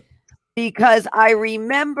 Because I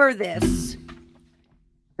remember this.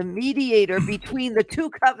 The mediator between the two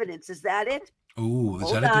covenants. Is that it? Oh, is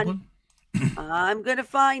Hold that a on. good one? I'm going to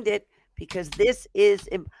find it because this is,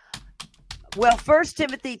 well, 1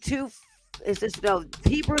 Timothy 2,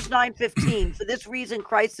 Hebrews 9:15. For this reason,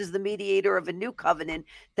 Christ is the mediator of a new covenant,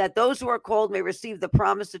 that those who are called may receive the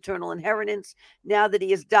promised eternal inheritance, now that he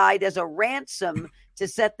has died as a ransom to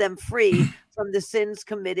set them free from the sins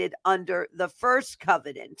committed under the first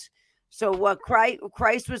covenant. So what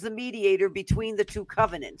Christ was the mediator between the two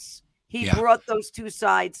covenants. He brought those two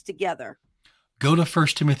sides together. Go to 1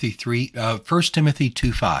 Timothy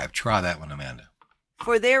 2:5. Try that one, Amanda.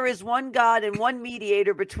 For there is one God and one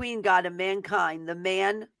mediator between God and mankind, the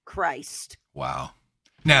man Christ. Wow.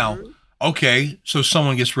 Now, okay, so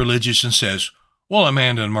someone gets religious and says, Well,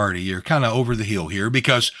 Amanda and Marty, you're kind of over the hill here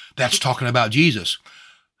because that's talking about Jesus.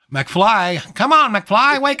 McFly, come on,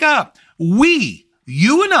 McFly, wake up.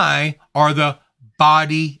 You and I are the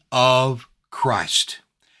body of Christ.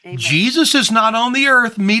 Amen. Jesus is not on the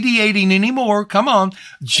earth mediating anymore. Come on.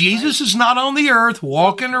 Jesus is not on the earth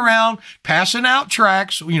walking around, passing out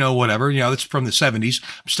tracts, whatever. That's from the 70s.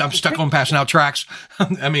 I'm stuck on passing out tracts.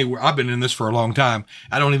 I mean, I've been in this for a long time.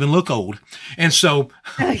 I don't even look old. And so,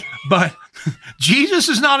 but Jesus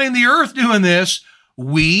is not in the earth doing this.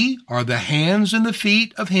 We are the hands and the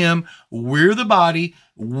feet of him. We're the body.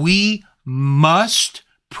 We must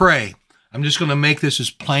pray. I'm just going to make this as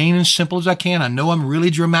plain and simple as I can. I know I'm really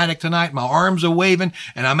dramatic tonight. My arms are waving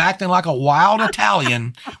and I'm acting like a wild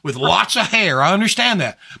Italian with lots of hair. I understand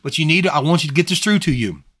that. But I want you to get this through to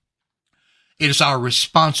you. It is our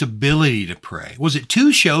responsibility to pray. Was it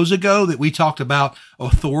 2 shows ago that we talked about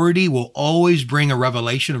authority will always bring a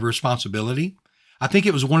revelation of responsibility? I think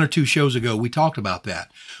it was 1 or 2 shows ago we talked about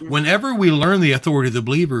that. Whenever we learn the authority of the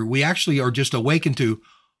believer, we actually are just awakened to,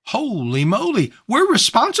 holy moly, we're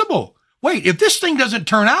responsible. Wait, if this thing doesn't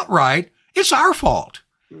turn out right, it's our fault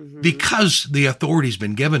because the authority's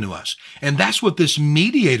been given to us. And that's what this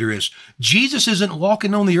mediator is. Jesus isn't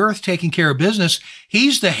walking on the earth taking care of business.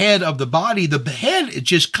 He's the head of the body. The head, it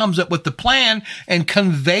just comes up with the plan and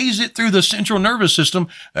conveys it through the central nervous system.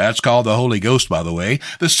 That's called the Holy Ghost, by the way.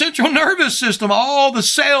 The central nervous system, all the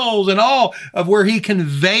cells and all of where he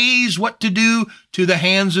conveys what to do to the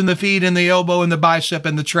hands and the feet and the elbow and the bicep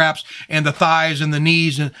and the traps and the thighs and the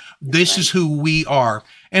knees. And this is who we are.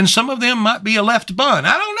 And some of them might be a left bun.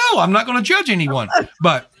 I don't know. I'm not going to judge anyone,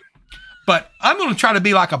 but I'm going to try to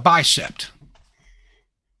be like a bicep.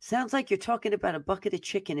 Sounds like you're talking about a bucket of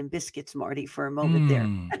chicken and biscuits, Marty, for a moment there.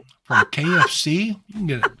 From KFC, you can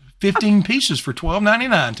get 15 pieces for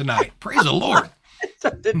 $12.99 tonight. Praise the Lord.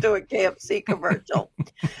 To do a KFC commercial.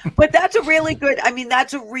 But that's a really good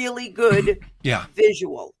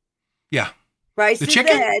visual. Yeah. Christ The is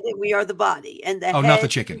chicken? the head and we are the body. And the head, not the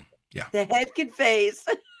chicken. Yeah. The head conveys.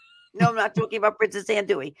 No, I'm not talking about Princess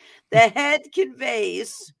Andouille. The head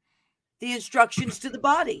conveys the instructions to the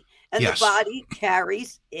body, and the body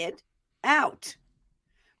carries it out.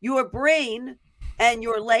 Your brain and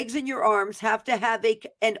your legs and your arms have to have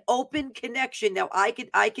an open connection. Now, I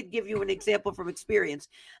could give you an example from experience.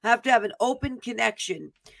 Have to have an open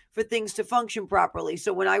connection for things to function properly.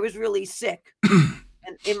 So when I was really sick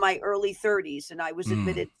and in my early 30s and I was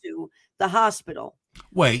admitted to the hospital.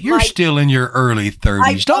 Wait, you're still in your early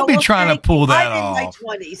 30s. Don't be trying to pull that off. I'm in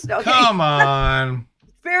my 20s. Okay? Come on.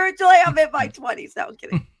 Spiritually, I'm in my 20s. No, I'm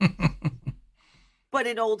kidding. But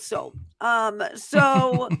an old soul.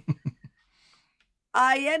 So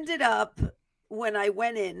I ended up, when I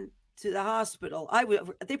went in to the hospital,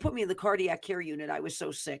 they put me in the cardiac care unit. I was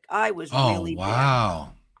so sick. I was really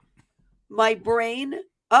wow. bad. My brain,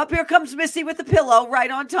 up here comes Missy with the pillow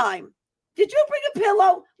right on time. Did you bring a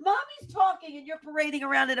pillow? Mommy's talking and you're parading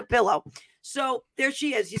around in a pillow. So there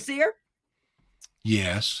she is. You see her?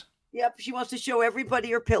 Yes. Yep. She wants to show everybody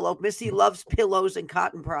her pillow. Missy loves pillows and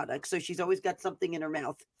cotton products. So she's always got something in her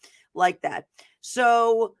mouth like that.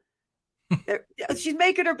 So she's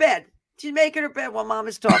making her bed. She's making her bed while mom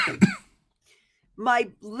is talking. My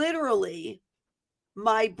brain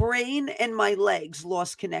and my legs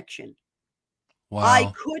lost connection. Wow.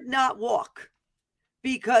 I could not walk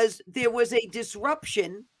because there was a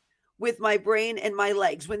disruption with my brain and my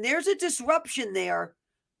legs. When there's a disruption there,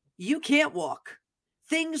 you can't walk.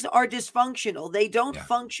 Things are dysfunctional. They don't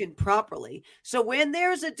function properly. So when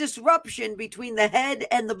there's a disruption between the head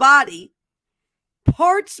and the body,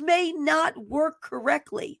 parts may not work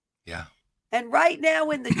correctly. Yeah. And right now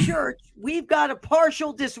in the church, we've got a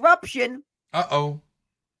partial disruption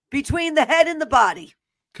between the head and the body.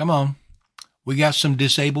 Come on. We got some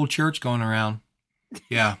disabled church going around.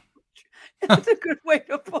 Yeah. That's a good way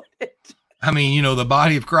to put it. I mean, the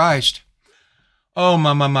body of Christ. Oh,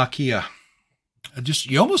 Mama Kia.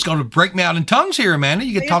 You almost going to break me out in tongues here, Amanda.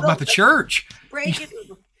 You can talk about the church. Break it.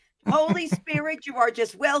 Holy Spirit, you are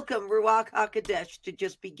just welcome, Ruach HaKodesh, to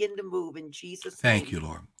just begin to move in Jesus' name. Thank you,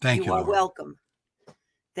 Lord. Thank you, Lord. You are welcome.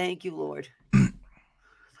 Thank you, Lord.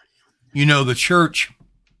 The church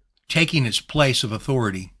taking its place of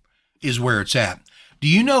authority is where it's at. Do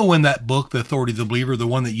you know when that book, The Authority of the Believer, the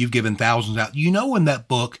one that you've given thousands out, when that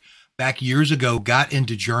book back years ago got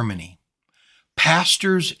into Germany?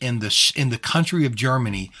 Pastors in the country of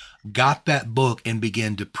Germany got that book and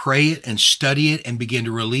began to pray it and study it and began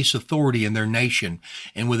to release authority in their nation.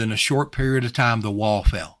 And within a short period of time, the wall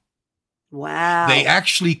fell. Wow. They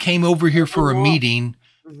actually came over here for a meeting.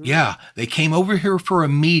 Mm-hmm. Yeah, they came over here for a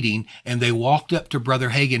meeting and they walked up to Brother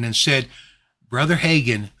Hagin and said, Brother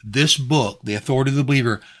Hagen, this book, The Authority of the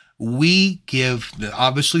Believer, we give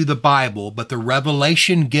obviously the Bible, but the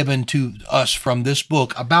revelation given to us from this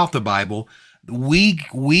book about the Bible,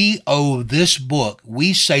 we owe this book.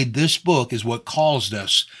 We say this book is what caused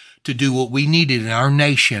us to do what we needed in our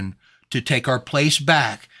nation to take our place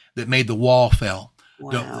back that made the wall fall,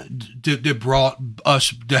 Wow. that brought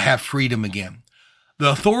us to have freedom again.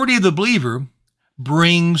 The authority of the believer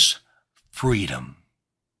brings freedom.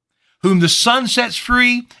 Whom the Son sets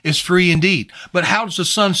free is free indeed. But how does the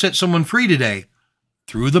Son set someone free today?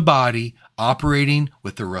 Through the body, operating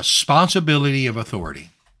with the responsibility of authority.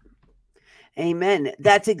 Amen.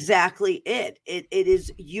 That's exactly it. It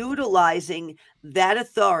is utilizing that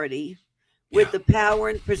authority with Yeah. the power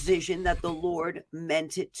and precision that the Lord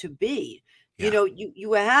meant it to be. Yeah. You know,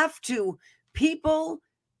 you have to, people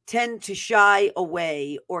tend to shy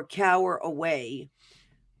away or cower away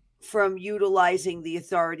from utilizing the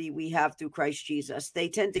authority we have through Christ Jesus. They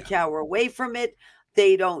tend to Yeah. cower away from it.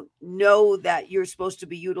 They don't know that you're supposed to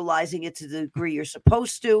be utilizing it to the degree you're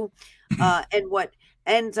supposed to. And what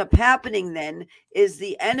ends up happening then is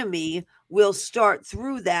the enemy will start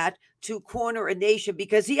through that to corner a nation,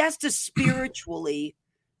 because he has to spiritually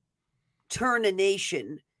turn a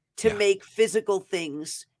nation to Yeah. make physical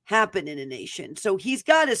things happen in a nation. So he's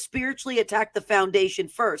got to spiritually attack the foundation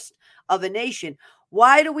first of a nation.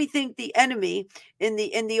 Why do we think the enemy in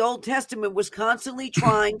the Old Testament was constantly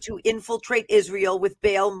trying to infiltrate Israel with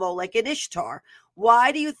Baal, Molech, and Ishtar?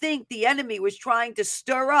 Why do you think the enemy was trying to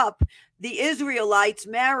stir up the Israelites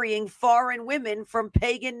marrying foreign women from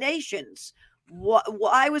pagan nations?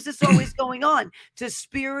 Why was this always going on? To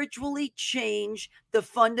spiritually change the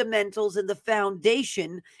fundamentals and the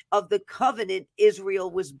foundation of the covenant Israel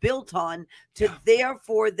was built on, to Yeah.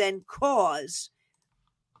 therefore then cause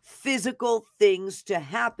physical things to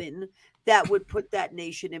happen that would put that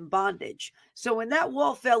nation in bondage. So when that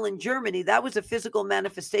wall fell in Germany, that was a physical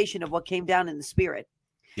manifestation of what came down in the spirit.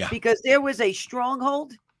 Yeah. Because there was a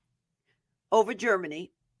stronghold over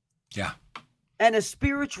Germany Yeah. and a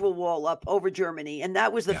spiritual wall up over Germany. And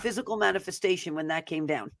that was the Yeah. physical manifestation when that came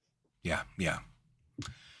down. Yeah. Yeah.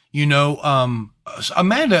 You know,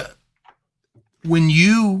 Amanda, when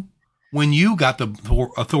you got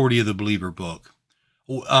the Authority of the Believer book,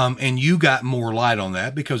 and you got more light on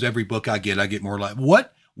that, because every book I get more light.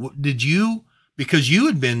 What did you, because you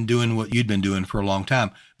had been doing what you'd been doing for a long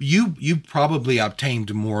time, you probably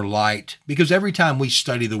obtained more light, because every time we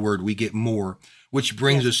study the word, we get more, which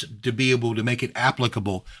brings us to be able to make it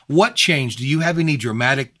applicable. What changed? Do you have any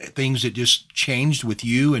dramatic things that just changed with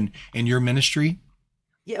you and your ministry?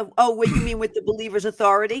 Yeah. Oh, what you mean with the believer's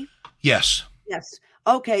authority? Yes. Yes.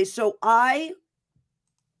 Okay. So I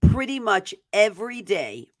pretty much every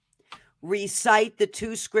day recite the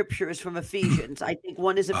two scriptures from Ephesians. I think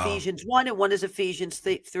one is Ephesians 1 and one is Ephesians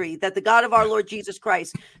 3, that the God of our Lord Jesus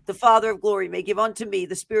Christ, the Father of glory, may give unto me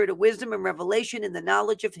the spirit of wisdom and revelation in the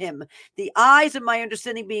knowledge of him, the eyes of my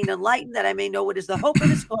understanding being enlightened, that I may know what is the hope of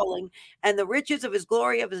his calling and the riches of his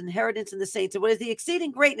glory, of his inheritance in the saints, and what is the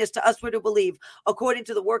exceeding greatness to us who to believe, according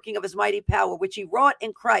to the working of his mighty power, which he wrought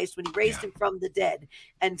in Christ when he raised him from the dead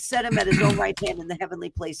and set him at his own right hand in the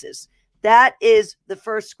heavenly places. That is the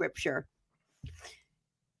first scripture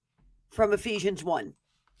from Ephesians 1.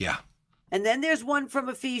 Yeah. And then there's one from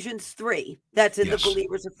Ephesians 3 that's in Yes. the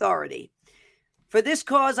believer's authority. For this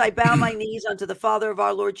cause I bow my knees unto the Father of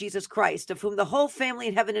our Lord Jesus Christ, of whom the whole family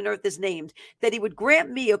in heaven and earth is named, that he would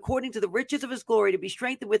grant me, according to the riches of his glory, to be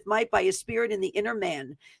strengthened with might by his Spirit in the inner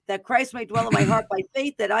man, that Christ may dwell in my heart by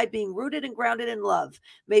faith, that I, being rooted and grounded in love,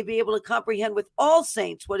 may be able to comprehend with all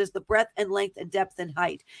saints what is the breadth and length and depth and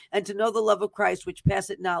height, and to know the love of Christ, which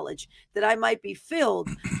passeth knowledge, that I might be filled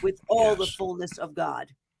with all the Yes. fullness of God.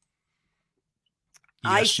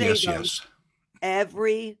 Yes. I say Yes. those Yes.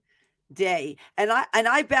 every day, and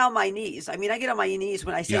I bow my knees. I mean, I get on my knees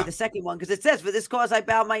when I say Yeah. the second one, because it says, for this cause I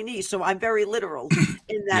bow my knees, so I'm very literal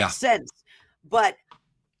in that Yeah. sense. But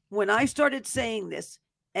when I started saying this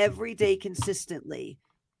every day consistently,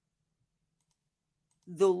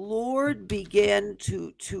 the Lord began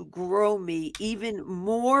to grow me even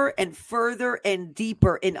more and further and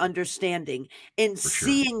deeper in understanding, in For sure.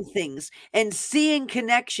 seeing things and seeing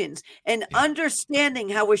connections and Yeah. understanding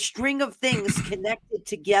how a string of things connected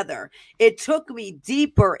together. It took me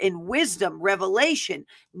deeper in wisdom, revelation,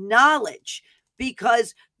 knowledge,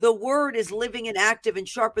 because the word is living and active and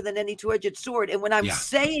sharper than any two-edged sword. And when I'm Yeah.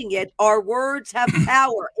 saying it, our words have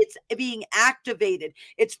power. It's being activated.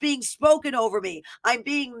 It's being spoken over me. I'm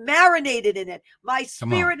being marinated in it. My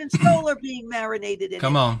Come on. spirit and soul are being marinated in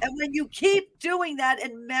Come it. on. And when you keep doing that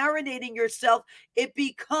and marinating yourself, it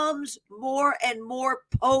becomes more and more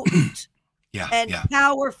potent. Yeah. and Yeah.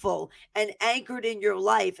 powerful and anchored in your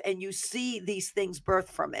life, and you see these things birth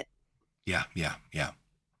from it. Yeah. Yeah. Yeah.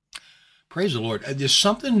 Praise the Lord. There's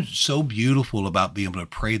something so beautiful about being able to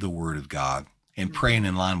pray the word of God and praying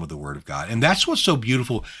in line with the word of God. And that's what's so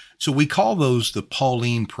beautiful. So we call those the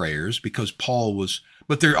Pauline prayers because Paul was,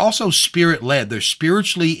 but they're also spirit led. They're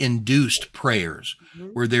spiritually induced prayers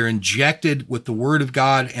Mhm. where they're injected with the word of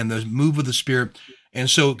God and the move of the Spirit. And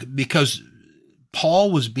so because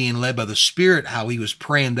Paul was being led by the Spirit, how he was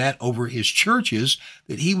praying that over his churches,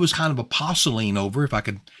 that he was kind of apostling over,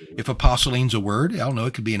 if apostoline's a word, I don't know,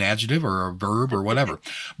 it could be an adjective or a verb or whatever,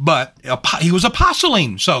 but he was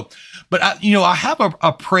apostling. So, but I have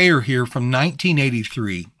a prayer here from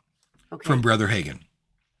 1983 from Okay. Brother Hagin.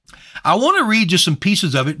 I want to read just some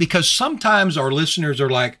pieces of it because sometimes our listeners are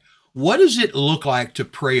like, what does it look like to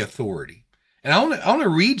pray authority? And I want to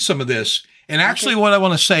read some of this. And actually, Okay. what I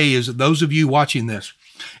want to say is that those of you watching this,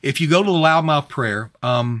 if you go to Loudmouth Prayer,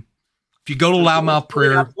 if you go to Okay, let's Loudmouth put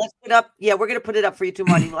it up. Prayer, Let's put up. Yeah, we're going to put it up for you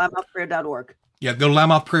tomorrow. loudmouthprayer.org. yeah, go to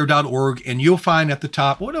loudmouthprayer.org, and you'll find at the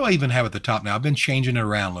top, what do I even have at the top now? I've been changing it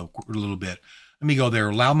around a little bit. Let me go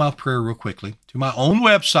there, Loudmouth Prayer real quickly, to my own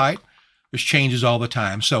website. There's changes all the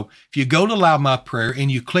time. So if you go to Loudmouth Prayer and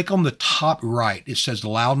you click on the top right, it says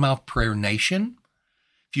Loudmouth Prayer Nation.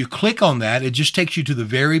 If you click on that, it just takes you to the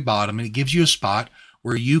very bottom and it gives you a spot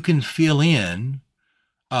where you can fill in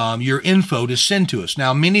your info to send to us.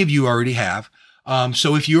 Now, many of you already have.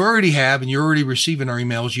 So if you already have and you're already receiving our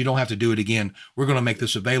emails, you don't have to do it again. We're going to make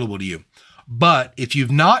this available to you. But if you've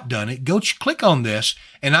not done it, go click on this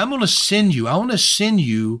and I want to send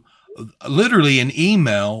you literally an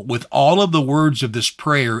email with all of the words of this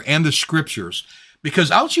prayer and the scriptures,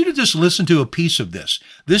 because I want you to just listen to a piece of this.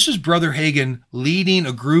 This is Brother Hagin leading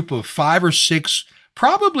a group of 5 or 6,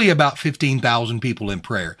 probably about 15,000 people in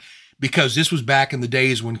prayer, because this was back in the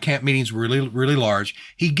days when camp meetings were really, really large.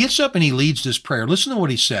 He gets up and he leads this prayer. Listen to what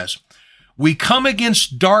he says. We come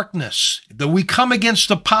against darkness. We come against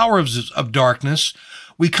the power of darkness.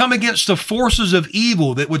 We come against the forces of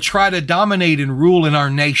evil that would try to dominate and rule in our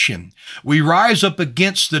nation. We rise up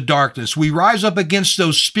against the darkness. We rise up against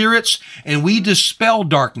those spirits and we dispel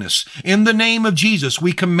darkness. In the name of Jesus,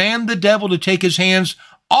 we command the devil to take his hands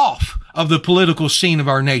off of the political scene of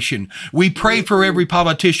our nation. We pray for every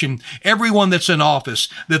politician, everyone that's in office,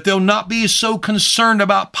 that they'll not be so concerned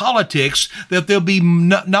about politics, that they'll be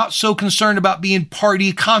not so concerned about being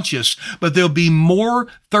party conscious, but they'll be more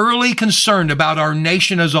thoroughly concerned about our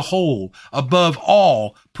nation as a whole, above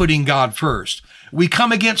all, putting God first. We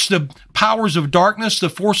come against the powers of darkness, the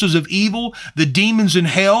forces of evil, the demons in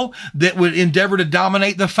hell that would endeavor to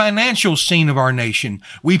dominate the financial scene of our nation.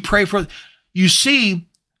 We pray for, you see,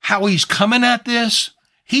 how he's coming at this?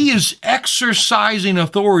 He is exercising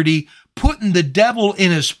authority, putting the devil in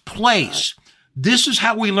his place. This is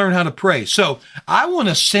how we learn how to pray. So I want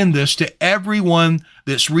to send this to everyone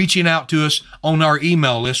that's reaching out to us on our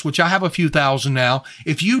email list, which I have a few thousand now.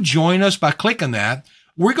 If you join us by clicking that,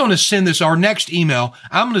 we're going to send this, our next email,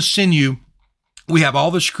 I'm going to send you, we have all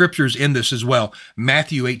the scriptures in this as well.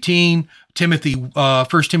 Matthew 18, Timothy, 1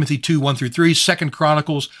 Timothy 2, 1 through 3, 2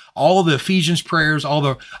 Chronicles, all the Ephesians prayers,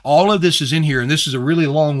 all of this is in here. And this is a really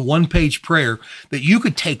long 1-page prayer that you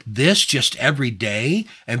could take this just every day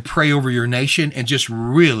and pray over your nation and just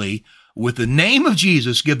really, with the name of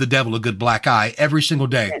Jesus, give the devil a good black eye every single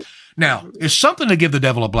day. Now, it's something to give the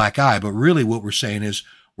devil a black eye, but really what we're saying is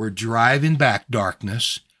we're driving back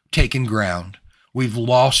darkness, taking ground. We've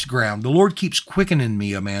lost ground. The Lord keeps quickening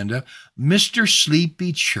me, Amanda. Mr.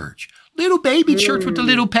 Sleepy Church. Little baby church with the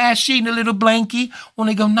little passy and the little blankie. Want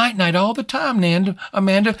to go night-night all the time,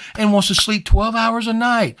 Amanda, and wants to sleep 12 hours a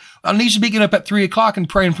night. Needs to be getting up at 3 o'clock and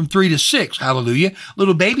praying from 3 to 6. Hallelujah.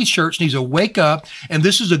 Little baby church needs to wake up, and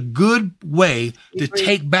this is a good way to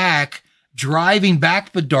take back, driving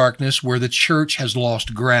back the darkness where the church has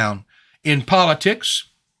lost ground. In politics,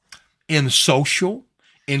 in social,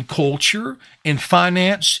 in culture, in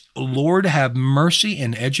finance, Lord have mercy,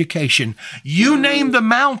 in education. You name the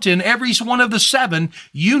mountain, every one of the 7,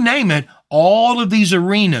 you name it, all of these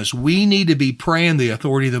arenas, we need to be praying the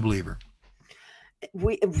authority of the believer.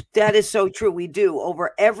 That is so true. We do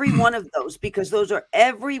over every one of those, because those are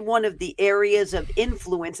every one of the areas of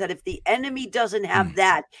influence that if the enemy doesn't have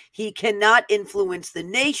that, he cannot influence the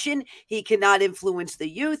nation. He cannot influence the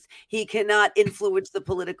youth. He cannot influence the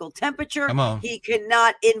political temperature. Come on. He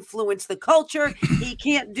cannot influence the culture. He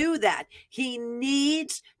can't do that. He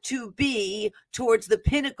needs to be towards the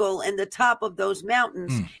pinnacle and the top of those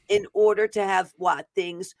mountains in order to have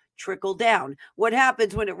things trickle down. What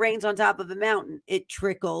happens when it rains on top of a mountain? It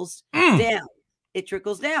trickles down. it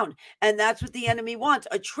trickles down. And that's what the enemy wants,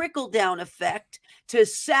 a trickle down effect to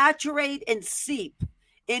saturate and seep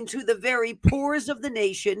into the very pores of the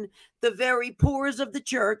nation, the very pores of the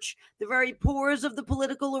church, the very pores of the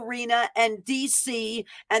political arena and DC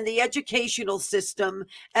and the educational system,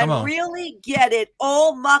 and really get it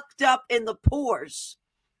all mucked up in the pores.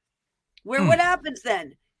 Where what happens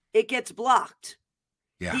then? It gets blocked.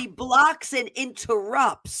 Yeah. He blocks and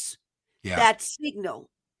interrupts that signal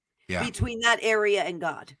between that area and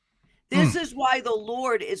God. This is why the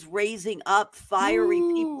Lord is raising up fiery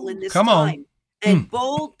people in this time. And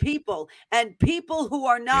bold people and people who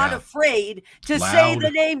are not afraid to say the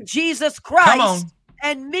name Jesus Christ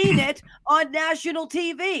and mean it on national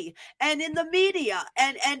TV and in the media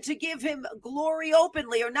and to give him glory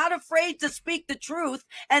openly, are not afraid to speak the truth.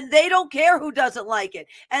 And they don't care who doesn't like it.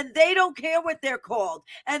 And they don't care what they're called.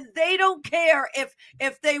 And they don't care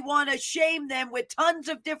if they want to shame them with tons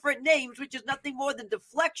of different names, which is nothing more than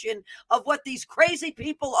deflection of what these crazy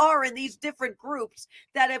people are in these different groups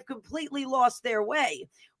that have completely lost their way.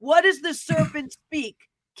 What does the serpent speak?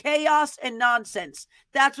 Chaos and nonsense.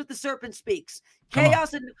 That's what the serpent speaks.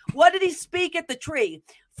 Chaos. And what did he speak at the tree?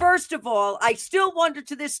 First of all, I still wonder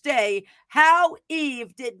to this day how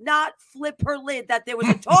Eve did not flip her lid that there was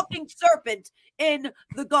a talking serpent in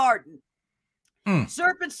the garden.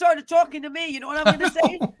 Serpent started talking to me. You know what I'm going to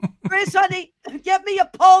say? Chris, honey, get me a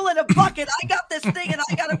pole and a bucket. I got this thing and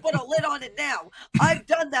I got to put a lid on it now. I've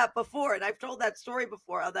done that before, and I've told that story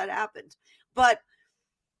before, how that happened. But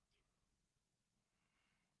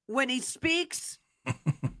when he speaks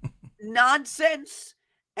nonsense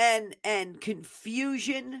and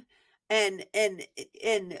confusion and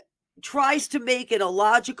tries to make an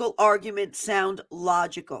illogical argument sound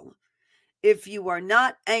logical, if you are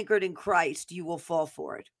not anchored in Christ, you will fall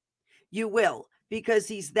for it. You will, because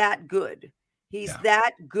he's that good. He's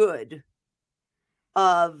that good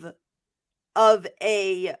of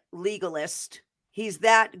a legalist. He's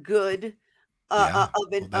that good of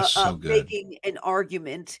making an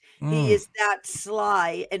argument. He is that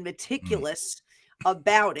sly and meticulous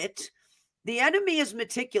about it. The enemy is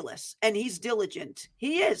meticulous and he's diligent.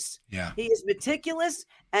 He is. Yeah. He is meticulous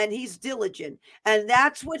and he's diligent. And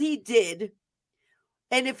that's what he did.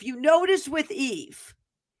 And if you notice with Eve,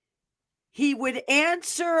 he would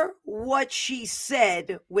answer what she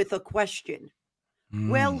said with a question.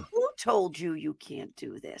 Well, who told you you can't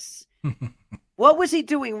do this? What was he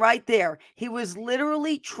doing right there? He was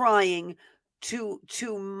literally trying to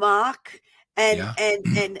mock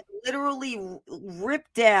and literally rip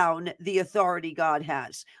down the authority God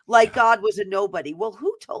has. Like God was a nobody. Well,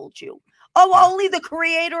 who told you? Oh, only the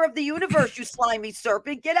creator of the universe, you slimy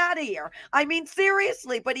serpent. Get out of here. I mean,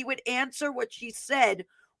 seriously. But he would answer what she said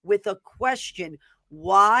with a question.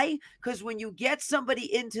 Why? Because when you get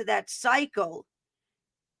somebody into that cycle,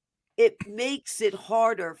 it makes it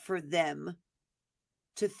harder for them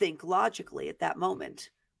to think logically at that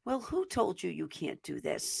moment. Well, who told you can't do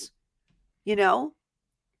this? You know?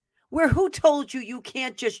 Who told you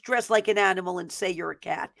can't just dress like an animal and say you're a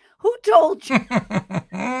cat? Who told you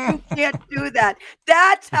you can't do that?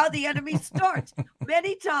 That's how the enemy starts.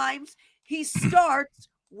 Many times he starts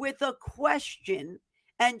with a question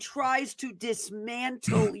and tries to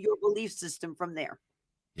dismantle your belief system from there.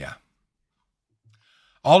 Yeah.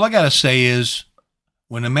 All I got to say is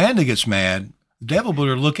when Amanda gets mad, the devil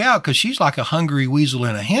better look out, because she's like a hungry weasel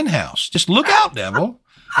in a hen house. Just look out, devil.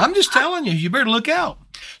 I'm just telling you, you better look out.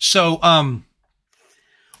 So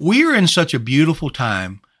we're in such a beautiful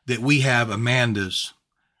time that we have Amandas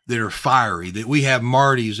that are fiery, that we have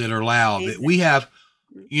Martys that are loud, that we have,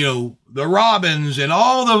 the Robins and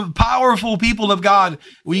all the powerful people of God.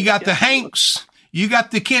 You got the Hanks, you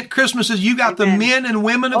got the Kent Christmases, you got the men and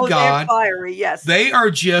women of God. They're fiery, yes. They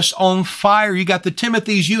are just on fire. You got the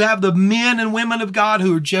Timothys, you have the men and women of God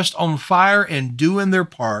who are just on fire and doing their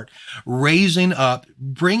part, raising up,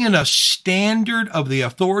 bringing a standard of the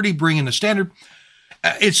authority, bringing a standard.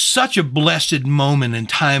 It's such a blessed moment in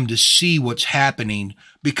time to see what's happening,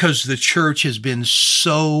 because the church has been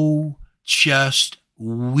so just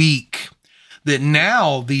weak that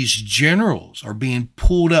now these generals are being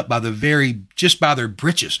pulled up by just by their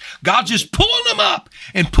britches. God's just pulling them up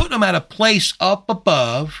and putting them at a place up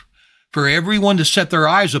above for everyone to set their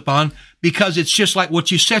eyes upon, because it's just like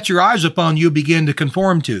what you set your eyes upon, you begin to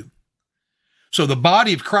conform to. So the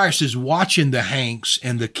body of Christ is watching the Hanks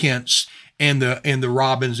and the Kents and the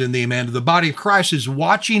Robins and the Amanda. The body of Christ is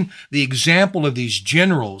watching the example of these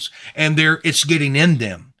generals, and it's getting in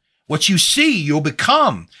them. What you see, you'll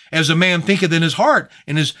become. As a man thinketh in his heart,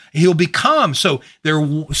 and he'll become. So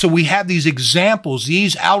we have these examples,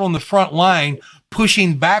 these out on the front line,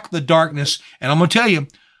 pushing back the darkness. And I'm going to tell you,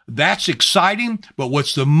 that's exciting. But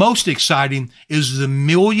what's the most exciting is the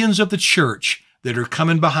millions of the church that are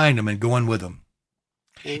coming behind them and going with them.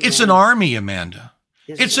 Amen. It's an army, Amanda.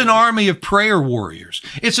 It's an army of prayer warriors.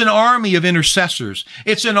 It's an army of intercessors.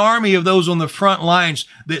 It's an army of those on the front lines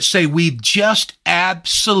that say, we've just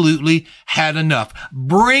absolutely had enough.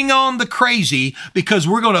 Bring on the crazy, because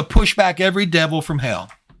we're going to push back every devil from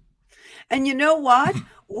hell. And you know what?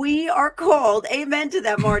 We are called, amen to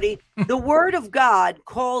that, Marty. The word of God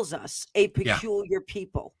calls us a peculiar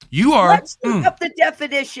people. You are. Let's look up the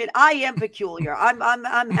definition. I am peculiar.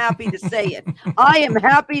 I'm happy to say it. I am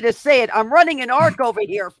happy to say it. I'm running an ark over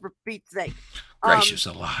here, for Pete's sake. Gracious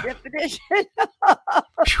alive. Definition.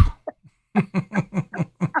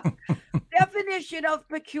 Definition of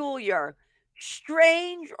peculiar: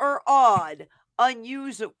 strange or odd,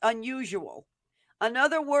 unusual.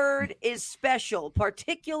 Another word is special,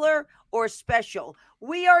 particular or special.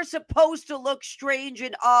 We are supposed to look strange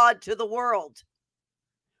and odd to the world.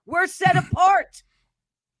 We're set apart.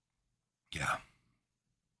 Yeah.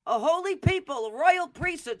 A holy people, a royal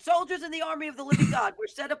priesthood, soldiers in the army of the living God. We're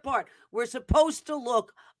set apart. We're supposed to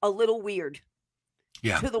look a little weird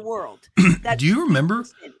to the world. Do you remember?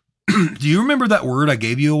 Do you remember that word I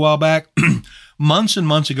gave you a while back? Months and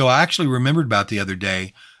months ago, I actually remembered about the other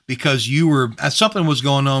day, because you were, something was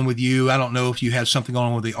going on with you. I don't know if you had something going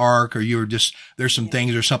on with the ark, or you were just, there's some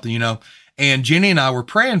things or something, and Jenny and I were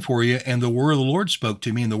praying for you, and the word of the Lord spoke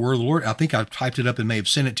to me, and the word of the Lord, I think I typed it up and may have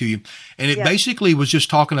sent it to you. And it basically was just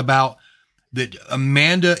talking about that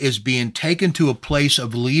Amanda is being taken to a place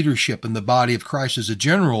of leadership in the body of Christ as a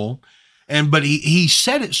general. But he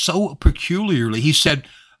said it so peculiarly. He said,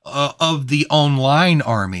 of the online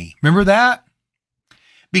army. Remember that?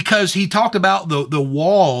 Because he talked about the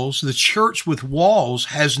walls, the church with walls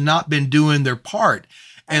has not been doing their part,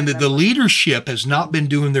 and that the leadership has not been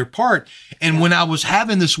doing their part. And when I was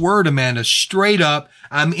having this word, Amanda, straight up,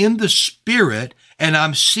 I'm in the spirit, and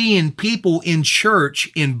I'm seeing people in church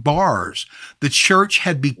in bars. The church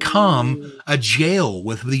had become a jail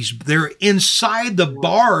with these, they're inside the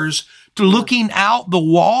bars, looking out the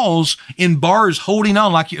walls in bars, holding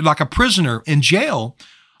on like a prisoner in jail.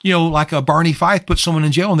 Like a Barney Fife put someone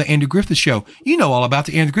in jail on the Andy Griffith Show. You know all about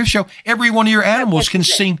the Andy Griffith Show. Every one of your animals can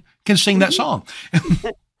sing that song.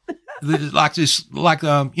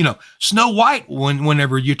 Snow White.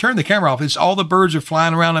 Whenever you turn the camera off, it's all the birds are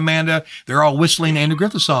flying around Amanda. They're all whistling Andy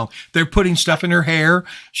Griffith song. They're putting stuff in her hair.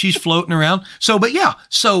 She's floating around. So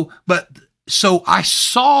I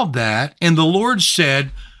saw that, and the Lord said,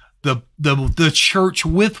 the church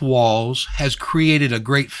with walls has created a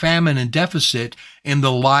great famine and deficit in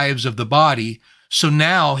the lives of the body. So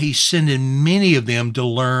now he's sending many of them to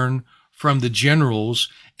learn from the generals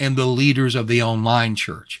and the leaders of the online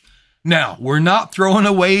church. Now, we're not throwing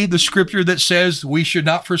away the scripture that says we should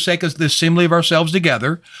not forsake us the assembly of ourselves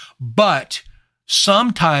together, but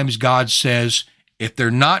sometimes God says, if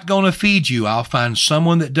they're not going to feed you, I'll find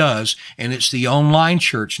someone that does. And it's the online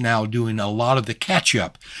church now doing a lot of the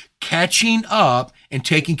catching up and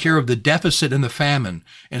taking care of the deficit and the famine.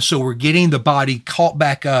 And so we're getting the body caught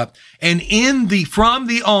back up. And from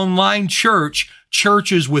the online church,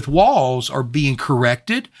 churches with walls are being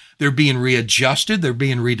corrected. They're being readjusted. They're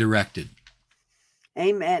being redirected.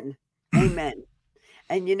 Amen. Amen.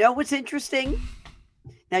 And you know what's interesting?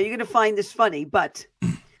 Now you're going to find this funny, but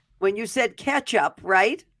when you said ketchup,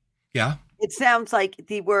 right? Yeah. It sounds like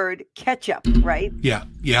the word ketchup, right? Yeah.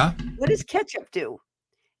 Yeah. What does ketchup do?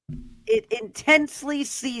 It intensely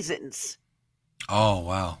seasons. Oh,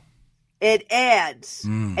 wow. It adds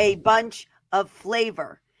a bunch of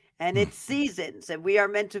flavor, and it seasons, and we are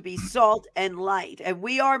meant to be salt and light, and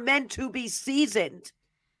we are meant to be seasoned.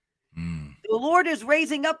 The Lord is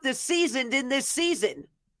raising up the seasoned in this season.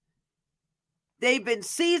 They've been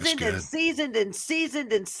seasoned and seasoned and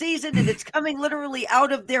seasoned and seasoned, and it's coming literally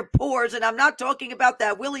out of their pores. And I'm not talking about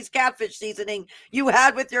that Willie's catfish seasoning you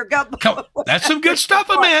had with your gumbo. That's some good stuff,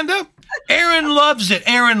 Amanda. Aaron loves it.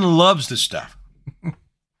 Aaron loves the stuff.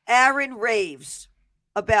 Aaron raves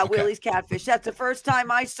about Willie's catfish. That's the first time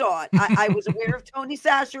I saw it. I was aware of Tony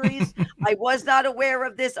Sachery's. I was not aware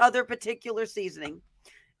of this other particular seasoning.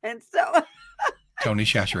 And so Tony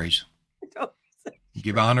Sachery's.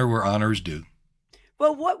 Give honor where honor is due.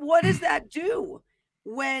 But what does that do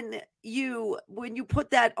when you put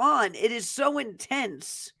that on? It is so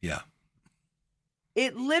intense. Yeah.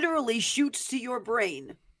 It literally shoots to your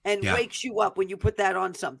brain and wakes you up when you put that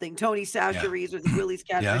on something. Tony Sachery's or the Willie's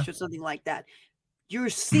catfish or something like that. You're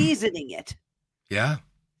seasoning it. Yeah.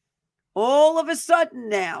 All of a sudden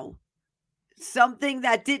now, something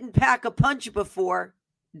that didn't pack a punch before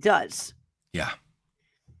does. Yeah.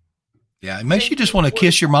 Yeah. It makes you Thank just you want to for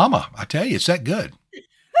kiss your mama. I tell you, it's that good.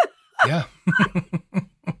 Yeah.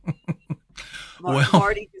 Well,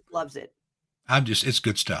 Marty just loves it. it's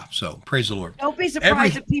good stuff. So praise the Lord. Don't be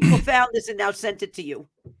surprised if people found this and now sent it to you.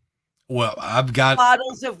 Well, I've got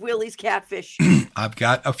Bottles of Willie's catfish. I've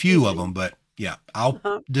got a few of them, but yeah, I'll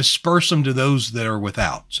Uh-huh. disperse them to those that are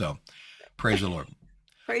without. So praise the Lord.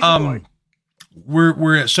 Praise the Lord.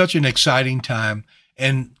 We're at such an exciting time.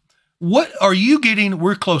 And what are you getting?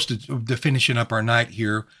 We're close to finishing up our night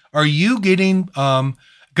here. Are you getting,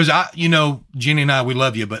 because Jenny and I, we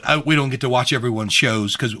love you, but we don't get to watch everyone's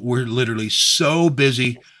shows because we're literally so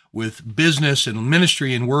busy with business and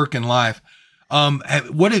ministry and work and life.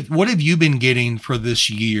 What have you been getting for this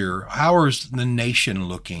year? How is the nation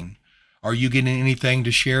looking? Are you getting anything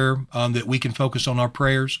to share that we can focus on our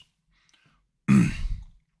prayers?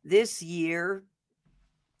 This year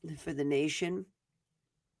for the nation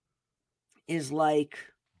is like,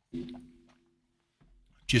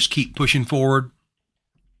 just keep pushing forward.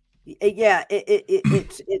 yeah,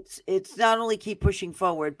 it's not only keep pushing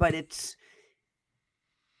forward, but it's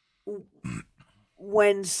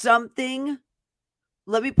when something,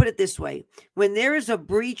 let me put it this way, when there is a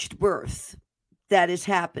breached birth that is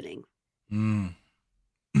happening and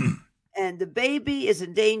the baby is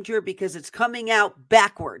in danger because it's coming out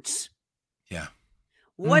backwards. Yeah.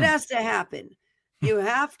 What has to happen? You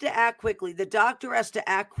have to act quickly. The doctor has to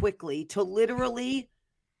act quickly to literally,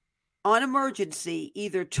 on emergency,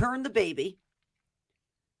 either turn the baby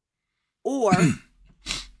or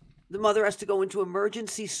the mother has to go into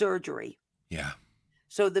emergency surgery. Yeah.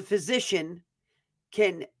 So the physician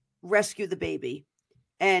can rescue the baby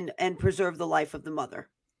and preserve the life of the mother.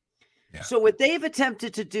 Yeah. So what they've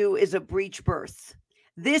attempted to do is a breech birth.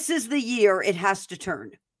 This is the year it has to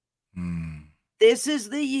turn. This is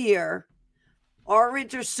the year our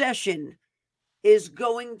intercession is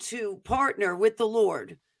going to partner with the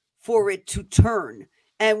Lord for it to turn.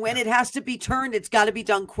 And when it has to be turned, it's got to be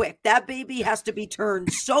done quick. That baby has to be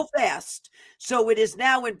turned so fast. So it is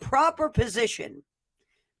now in proper position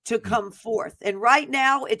to come forth. And right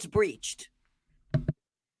now it's breached.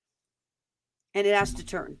 And it has to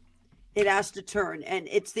turn. It has to turn. And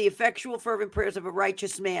it's the effectual fervent prayers of a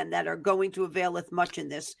righteous man that are going to availeth much in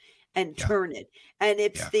this and turn it. And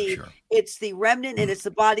it's it's the remnant and it's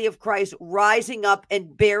the body of Christ rising up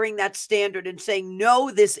and bearing that standard and saying, no,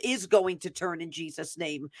 this is going to turn in Jesus'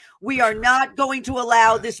 name. We are not going to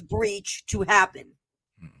allow this breach to happen.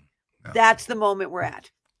 No. That's the moment we're at.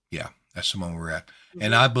 Yeah, that's the moment we're at.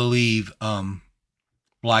 And I believe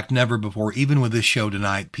like never before, even with this show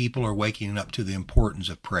tonight, people are waking up to the importance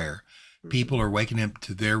of prayer. People are waking up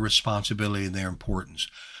to their responsibility and their importance.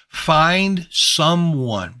 Find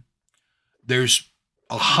someone. There's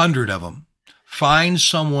 100 of them. Find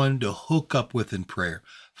someone to hook up with in prayer.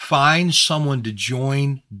 Find someone to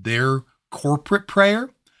join their corporate prayer,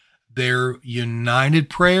 their united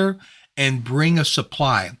prayer, and bring a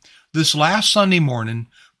supply. This last Sunday morning,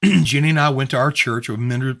 Jenny and I went to our church. We're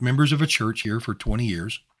members of a church here for 20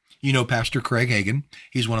 years. You know Pastor Craig Hagan.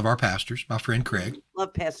 He's one of our pastors, my friend Craig.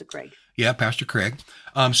 Love Pastor Craig. Yeah, Pastor Craig.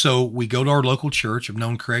 So we go to our local church. I've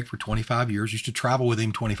known Craig for 25 years. Used to travel with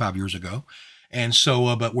him 25 years ago. And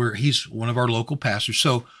so, he's one of our local pastors.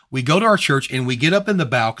 So we go to our church and we get up in the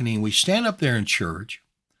balcony and we stand up there in church.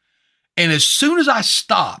 And as soon as I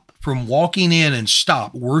stop from walking in and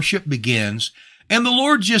stop, worship begins. And the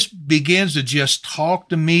Lord just begins to just talk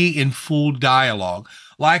to me in full dialogue,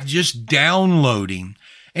 like just downloading.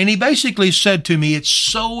 And he basically said to me, it's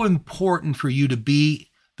so important for you to be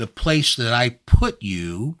the place that I put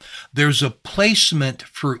you. There's a placement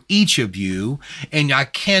for each of you, and I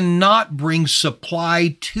cannot bring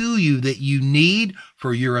supply to you that you need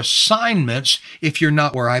for your assignments if you're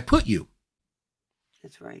not where I put you.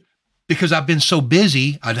 That's right. Because I've been so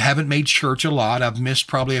busy, I haven't made church a lot. I've missed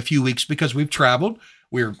probably a few weeks because we've traveled.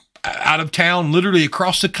 We're out of town, literally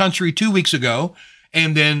across the country 2 weeks ago.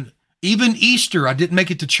 And then even Easter, I didn't make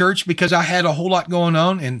it to church because I had a whole lot going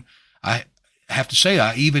on. And I have to say,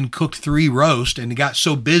 I even cooked 3 roasts and got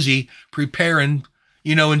so busy preparing,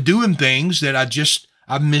 and doing things that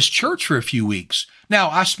I missed church for a few weeks. Now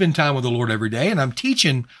I spend time with the Lord every day and I'm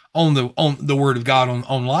teaching on the Word of God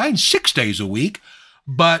online 6 days a week.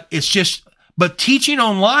 But but teaching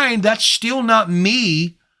online, that's still not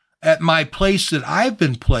me at my place that I've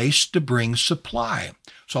been placed to bring supply.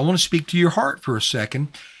 So I want to speak to your heart for a second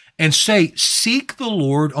and say, seek the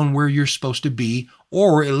Lord on where you're supposed to be,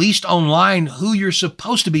 or at least online, who you're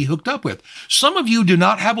supposed to be hooked up with. Some of you do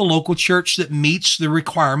not have a local church that meets the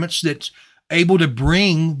requirements that able to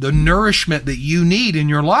bring the nourishment that you need in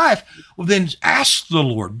your life, well, then ask the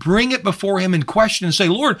Lord, bring it before him in question and say,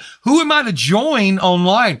 Lord, who am I to join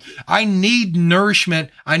online? I need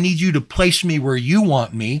nourishment. I need you to place me where you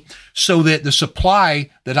want me so that the supply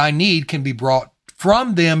that I need can be brought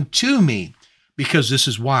from them to me, because this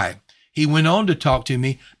is why. He went on to talk to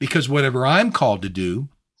me, because whatever I'm called to do,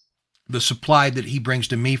 the supply that he brings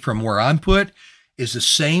to me from where I'm put is the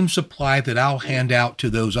same supply that I'll hand out to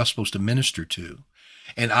those I'm supposed to minister to.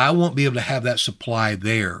 And I won't be able to have that supply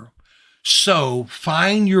there. So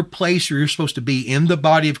find your place where you're supposed to be in the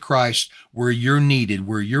body of Christ, where you're needed,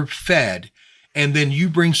 where you're fed. And then you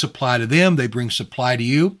bring supply to them. They bring supply to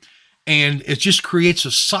you. And it just creates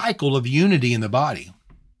a cycle of unity in the body.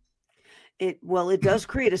 It does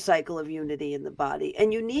create a cycle of unity in the body,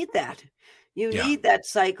 and you need that. You Yeah. need that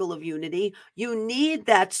cycle of unity. You need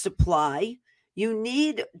that supply.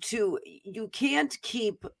 You can't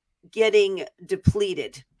keep getting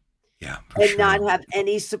depleted Yeah, for and sure. not have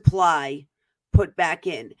any supply put back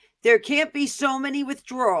in. There can't be so many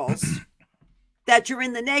withdrawals that you're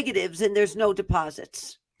in the negatives and there's no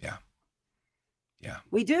deposits. Yeah. Yeah.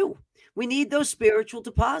 We do. We need those spiritual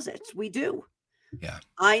deposits. We do. Yeah.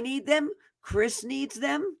 I need them. Chris needs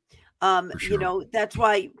them. For sure. That's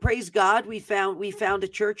why, praise God, we found a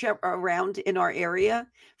church around in our area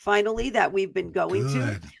finally that we've been going to.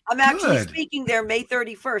 Good. I'm actually Good. speaking there May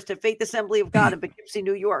 31st at Faith Assembly of God in Poughkeepsie,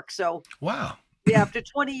 New York. So Wow. yeah, after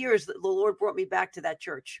 20 years, the Lord brought me back to that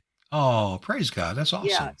church. Oh, praise God. That's awesome.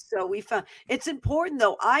 Yeah. So we found it's important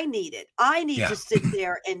though. I need it. I need Yeah. to sit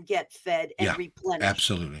there and get fed and Yeah, replenished.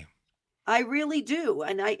 absolutely. I really do.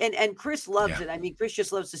 And Chris loves Yeah. it. I mean, Chris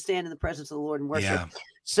just loves to stand in the presence of the Lord and worship. Yeah.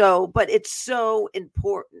 So, but it's so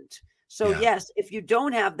important. So Yeah. yes, if you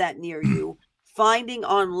don't have that near you, finding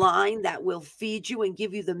online that will feed you and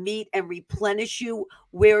give you the meat and replenish you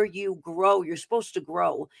where you grow. You're supposed to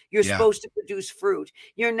grow. You're Yeah. supposed to produce fruit.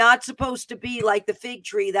 You're not supposed to be like the fig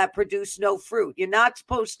tree that produced no fruit. You're not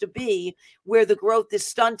supposed to be where the growth is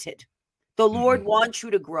stunted. The Lord wants you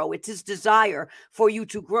to grow. It's his desire for you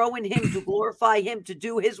to grow in him, to glorify him, to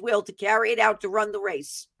do his will, to carry it out, to run the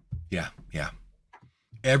race. Yeah. Yeah.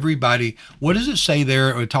 Everybody, what does it say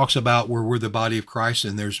there? It talks about where we're the body of Christ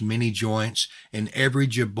and there's many joints, and every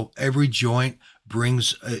joint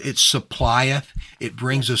brings, it supplieth, it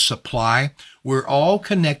brings a supply. We're all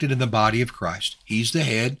connected in the body of Christ. He's the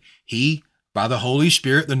head. He, by the Holy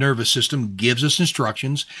Spirit, the nervous system, gives us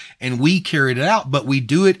instructions and we carry it out, but we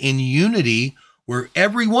do it in unity where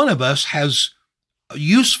every one of us has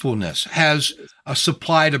usefulness, has a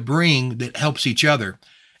supply to bring that helps each other.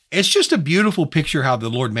 It's just a beautiful picture how the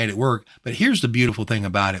Lord made it work. But here's the beautiful thing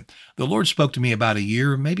about it. The Lord spoke to me about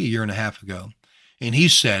maybe a year and a half ago, and he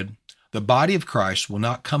said, the body of Christ will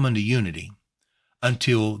not come into unity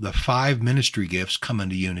until the 5 ministry gifts come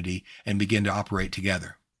into unity and begin to operate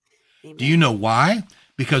together. Amen. Do you know why?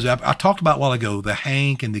 Because I talked about a while ago, the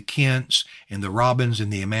Hank and the Kents and the Robins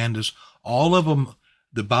and the Amandas, all of them,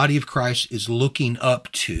 the body of Christ is looking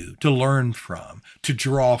up to learn from, to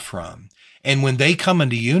draw from. And when they come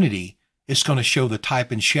into unity, it's going to show the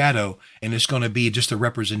type and shadow, and it's going to be just a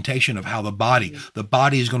representation of how the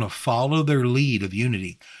body is going to follow their lead of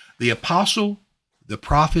unity. The apostle, the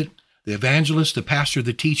prophet, the evangelist, the pastor,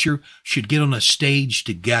 the teacher should get on a stage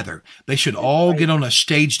together. They should all get on a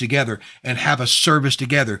stage together and have a service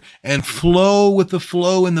together and flow with the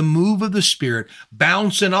flow and the move of the Spirit,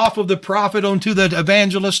 bouncing off of the prophet onto the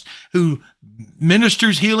evangelist who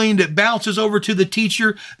ministers healing, that bounces over to the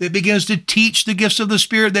teacher that begins to teach the gifts of the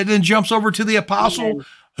Spirit, that then jumps over to the apostle. Amen.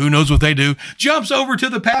 Who knows what they do? Jumps over to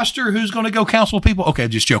the pastor who's going to go counsel people. Okay,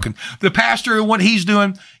 just joking. The pastor and what he's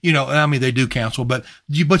doing, I mean, they do counsel, but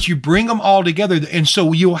you bring them all together. And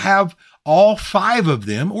so you'll have all 5 of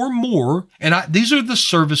them or more. And these are the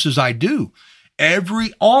services I do.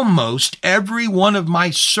 Almost every one of my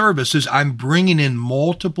services, I'm bringing in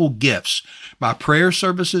multiple gifts. My prayer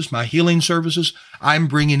services, my healing services, I'm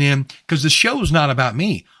bringing in, because the show is not about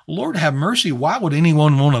me. Lord have mercy. Why would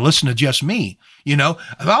anyone want to listen to just me?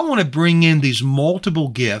 If I want to bring in these multiple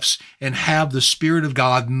gifts and have the Spirit of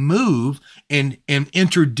God move and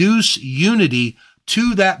introduce unity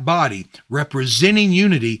to that body, representing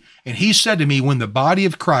unity. And he said to me, when the body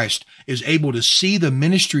of Christ is able to see the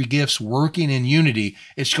ministry gifts working in unity,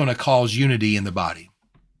 it's going to cause unity in the body.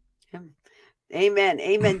 Amen.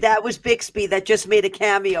 Amen. That was Bixby that just made a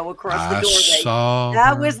cameo across the doorway. Saw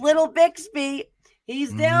that her. was little Bixby.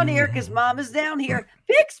 He's down here because Mom is down here.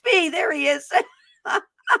 Bixby, there he is.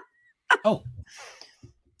 Oh.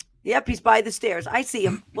 Yep, he's by the stairs. I see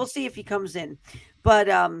him. We'll see if he comes in. But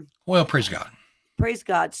well, praise God. Praise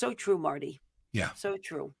God. So true, Marty. Yeah. So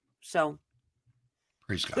true. So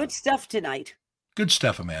Praise God. Good stuff tonight. Good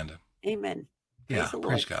stuff, Amanda. Amen. Yeah, Praise the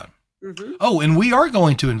praise Lord. God. Mm-hmm. Oh, and we are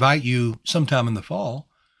going to invite you sometime in the fall,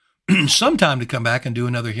 sometime to come back and do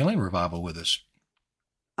another healing revival with us.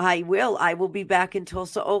 I will. I will be back in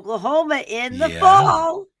Tulsa, Oklahoma in the Yeah.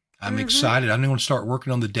 fall. I'm Mhm. excited. I'm going to start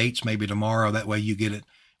working on the dates maybe tomorrow. That way you get it.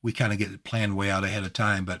 We kind of get it planned way out ahead of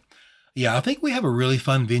time. But yeah, I think we have a really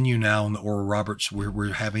fun venue now in the Oral Roberts.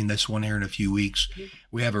 We're having this one here in a few weeks. Mhm.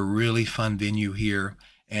 We have a really fun venue here.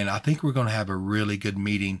 And I think we're going to have a really good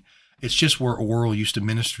meeting. It's just where Oral used to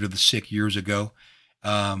minister to the sick years ago.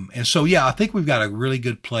 And so, yeah, I think we've got a really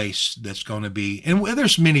good place that's going to be, and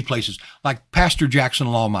there's many places like Pastor Jackson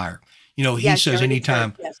Lawmeyer. You know, he Yeah, says Charity Church,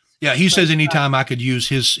 anytime, yes. yeah, he says Praise God. anytime I could use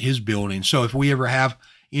his building. So if we ever have,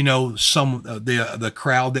 you know, some the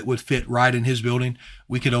crowd that would fit right in his building,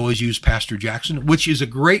 we could always use Pastor Jackson, which is a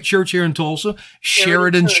great church here in Tulsa,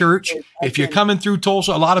 Sheridan Church. is, If you're again, coming through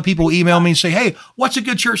Tulsa, a lot of people email me and say, "Hey, what's a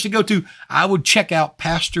good church to go to?" I would check out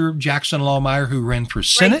Pastor Jackson Lawmeyer, who ran for great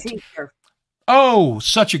Senate. teacher. Oh,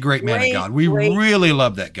 such a great man of Great, God. We great. really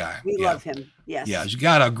love that guy. We Yeah. love him. Yes. Yeah, he's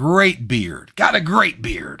got a great beard. Got a great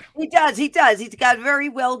beard. He does. He does. He's got very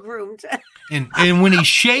well groomed. And when he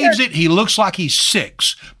shaves it, he looks like he's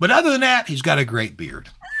 6. But other than that, he's got a great beard.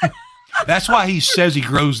 That's why he says he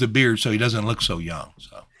grows the beard so he doesn't look so young.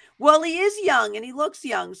 So Well, he is young and he looks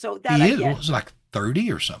young. So that he I is. get. Well, it's like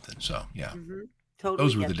 30 or something. So yeah, Totally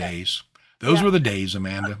those were get the that. days. Those Yeah. were the days,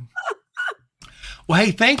 Amanda. Well,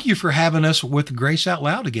 hey, thank you for having us with Grace Out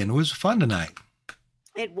Loud again. It was fun tonight.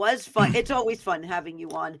 It was fun. It's always fun having you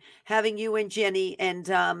on, having you and Jenny.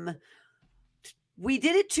 And we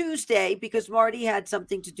did it Tuesday because Marty had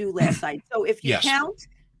something to do last night. So if you Yes. count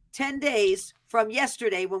 10 days from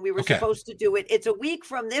yesterday when we were Okay. supposed to do it, it's a week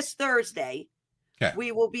from this Thursday. Okay.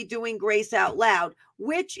 We will be doing Grace Out Loud,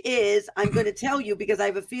 which is, I'm going to tell you because I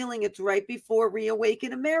have a feeling it's right before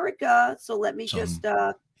Reawaken America. So let me just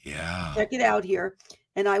Yeah. check it out here.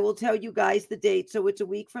 And I will tell you guys the date. So it's a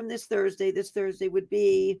week from this Thursday. This Thursday would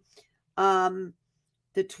be the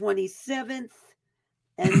 27th.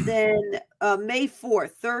 And then May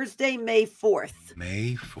 4th, Thursday, May 4th.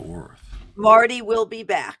 May 4th. Marty will be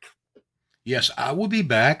back. Yes, I will be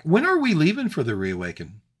back. When are we leaving for the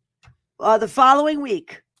Reawaken? The following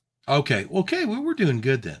week. Okay. Okay. Well, we're doing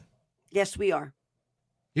good then. Yes, we are.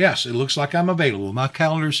 Yes, it looks like I'm available. My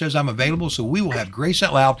calendar says I'm available. So we will have Grace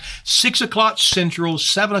Out Loud, 6 o'clock Central,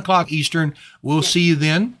 7 o'clock Eastern. We'll see you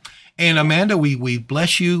then. And Amanda, we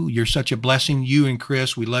bless you. You're such a blessing. You and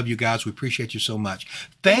Chris, we love you guys. We appreciate you so much.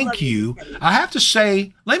 Thank you. I have to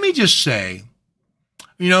say, let me just say,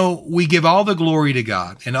 you know, we give all the glory to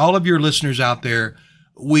God. And all of your listeners out there,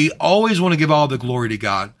 we always want to give all the glory to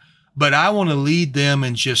God. But I want to lead them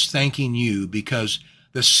in just thanking you because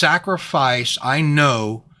the sacrifice, I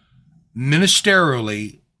know,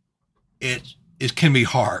 ministerially, it can be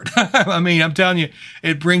hard. I mean, I'm telling you,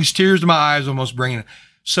 it brings tears to my eyes, almost bringing it.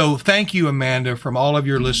 So thank you, Amanda, from all of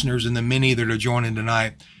your listeners and the many that are joining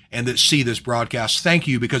tonight and that see this broadcast. Thank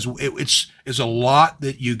you because it's a lot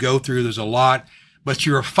that you go through. There's a lot, but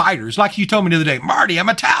you're a fighter. It's like you told me the other day, Marty, I'm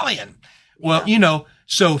Italian. Well, you know,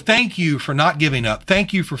 so thank you for not giving up.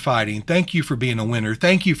 Thank you for fighting. Thank you for being a winner.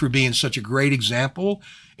 Thank you for being such a great example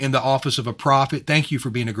in the office of a prophet. Thank you for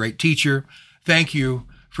being a great teacher. Thank you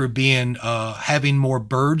for being having more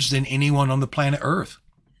birds than anyone on the planet Earth.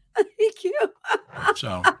 Thank you.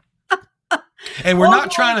 So, and we're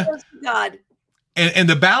not trying to, God. and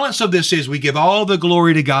the balance of this is we give all the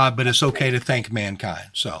glory to God, but it's okay to thank mankind.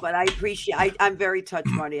 So, But I appreciate, I'm very touched,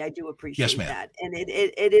 Marty. I do appreciate Yes, ma'am. that. And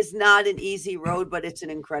it is not an easy road, but it's an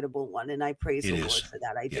incredible one. And I praise It the is. Lord for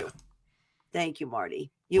that. I do. Yeah. Thank you,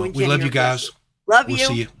 Marty. You Well, and we Jenny love are you guys. blessed. Love We'll you.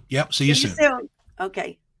 see you. Yep. See you soon.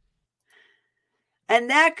 Okay. And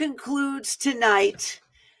that concludes tonight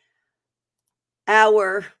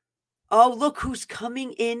our, oh, look who's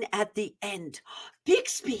coming in at the end.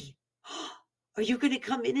 Bixby, are you going to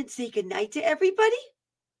come in and say goodnight to everybody?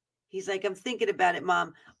 He's like, I'm thinking about it,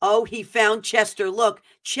 Mom. Oh, he found Chester. Look,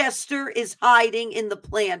 Chester is hiding in the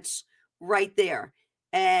plants right there.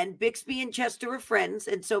 And Bixby and Chester are friends.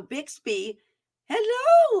 And so Bixby,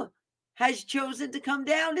 hello, has chosen to come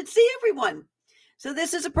down and see everyone. So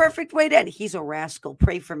this is a perfect way to end. He's a rascal.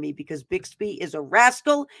 Pray for me because Bixby is a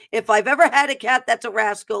rascal. If I've ever had a cat that's a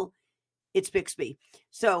rascal, it's Bixby.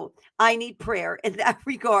 So I need prayer in that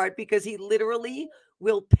regard because he literally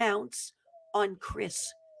will pounce on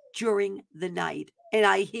Chris during the night. And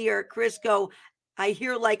I hear Chris go, I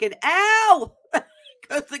hear like an ow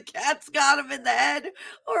because the cat's got him in the head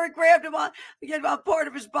or it grabbed him on part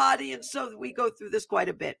of his body. And so we go through this quite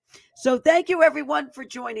a bit. So thank you, everyone, for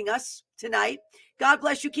joining us tonight. God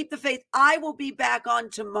bless you. Keep the faith. I will be back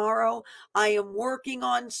on tomorrow. I am working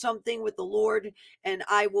on something with the Lord, and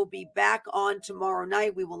I will be back on tomorrow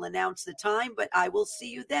night. We will announce the time, but I will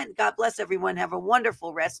see you then. God bless everyone. Have a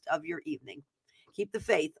wonderful rest of your evening. Keep the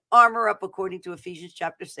faith. Armor up according to Ephesians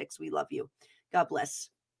chapter 6. We love you. God bless.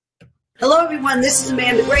 Hello, everyone. This is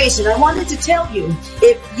Amanda Grace, and I wanted to tell you,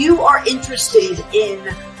 if you are interested in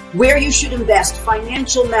where you should invest,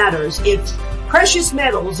 financial matters, if precious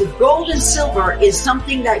metals, if gold and silver is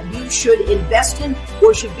something that you should invest in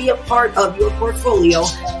or should be a part of your portfolio,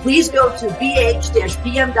 please go to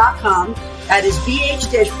bh-pm.com. That is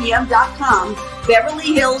bh-pm.com.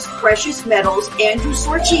 Beverly Hills Precious Metals, Andrew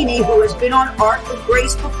Sorcini, who has been on Art of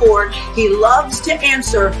Grace before. He loves to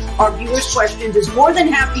answer our viewers' questions, is more than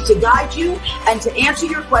happy to guide you and to answer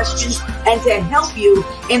your questions and to help you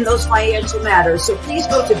in those financial matters. So please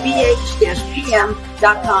go to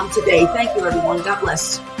bh-pm.com today. Thank you, everyone. God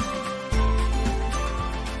bless.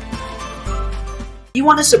 You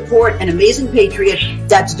want to support an amazing patriot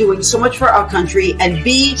that's doing so much for our country and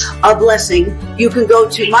be a blessing, you can go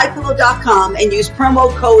to mypillow.com and use promo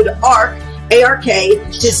code ARK, A-R-K,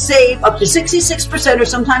 to save up to 66% or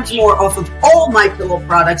sometimes more off of all MyPillow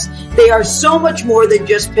products. They are so much more than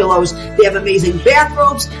just pillows. They have amazing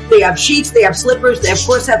bathrobes, they have sheets, they have slippers, they of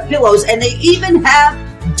course have pillows, and they even have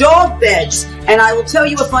dog beds. And I will tell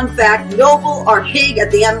you a fun fact. Noble, our pig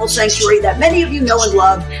at the animal sanctuary that many of you know and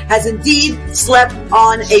love, has indeed slept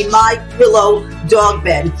on a MyPillow dog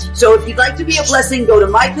bed. So if you'd like to be a blessing, go to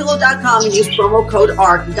mypillow.com and use promo code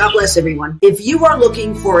ARK. God bless everyone. If you are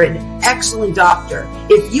looking for an excellent doctor,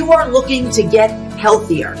 if you are looking to get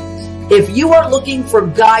healthier, if you are looking for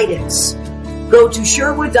guidance, go to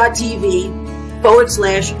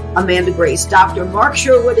Sherwood.tv/Amanda Grace. Dr. Mark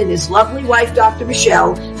Sherwood and his lovely wife, Dr.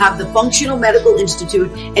 Michelle, have the Functional Medical Institute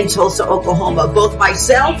in Tulsa, Oklahoma. Both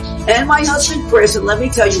myself and my husband, Chris, and let me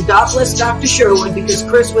tell you, God bless Dr. Sherwood, because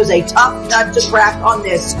Chris was a tough nut to crack on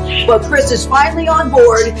this. But Chris is finally on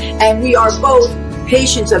board, and we are both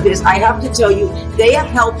patients of his. I have to tell you, they have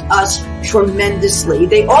helped us tremendously.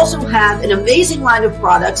 They also have an amazing line of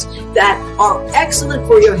products that are excellent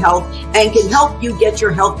for your health and can help you get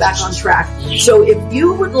your health back on track. So if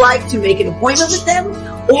you would like to make an appointment with them,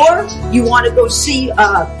 or you want to go see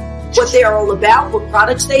what they are all about, what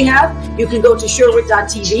products they have, you can go to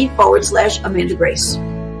Sherwood.tv/Amanda Grace.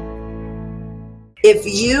 If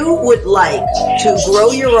you would like to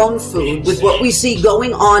grow your own food with what we see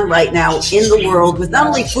going on right now in the world with not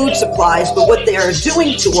only food supplies, but what they are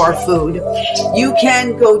doing to our food, you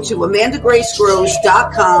can go to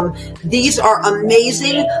amandagracegrows.com. These are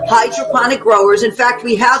amazing hydroponic growers. In fact,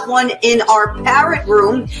 we have one in our parrot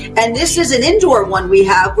room, and this is an indoor one we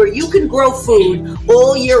have where you can grow food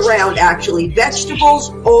all year round, actually,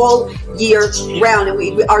 vegetables all year round. And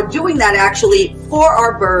we are doing that actually for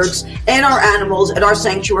our birds and our animals at our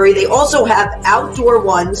sanctuary. They also have outdoor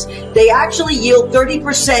ones. They actually yield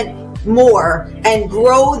 30% more and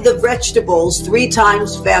grow the vegetables 3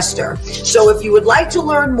 times faster. So if you would like to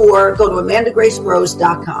learn more, go to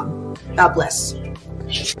amandagracegrows.com. God bless.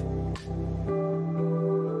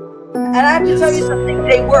 And I have to tell you something,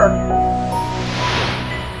 they work.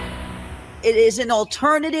 It is an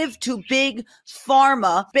alternative to big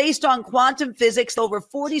pharma based on quantum physics. Over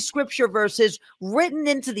 40 scripture verses written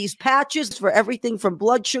into these patches for everything from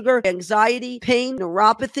blood sugar, anxiety, pain,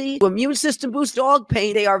 neuropathy, immune system boost, dog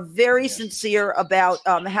pain. They are very sincere about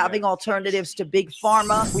having alternatives to big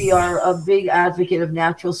pharma. We are a big advocate of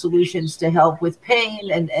natural solutions to help with pain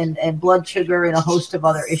and blood sugar and a host of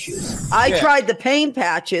other issues. I tried the pain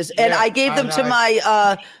patches, and I gave them to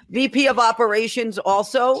my VP of operations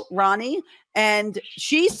also, Ronnie, and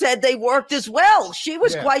she said they worked as well. She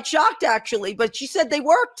was quite shocked, actually, but she said they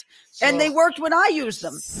worked, and they worked when I used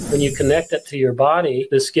them. When you connect it to your body,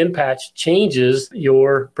 the skin patch changes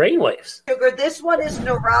your brainwaves. Sugar, this one is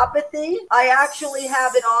neuropathy. I actually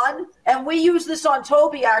have it on, and we use this on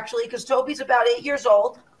Toby, actually, because Toby's about 8 years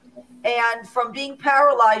old, and from being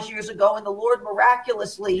paralyzed years ago, and the Lord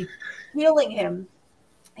miraculously healing him,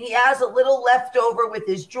 he has a little leftover with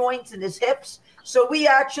his joints and his hips. So we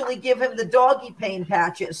actually give him the doggy pain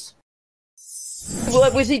patches.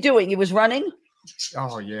 What was he doing? He was running?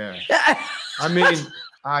 Oh, yeah. I mean,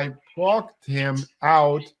 I plucked him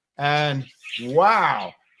out and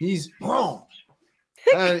wow, he's boom.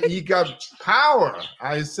 And he got power.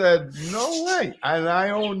 I said, no way. And I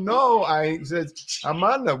don't know. I said,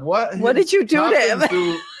 Amanda, what did you do to him?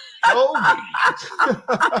 Toby?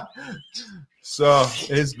 So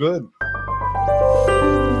it's good.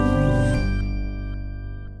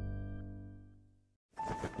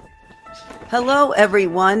 Hello,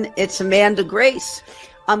 everyone. It's Amanda Grace.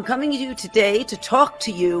 I'm coming to you today to talk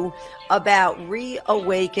to you about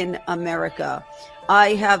Reawaken America.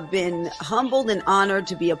 I have been humbled and honored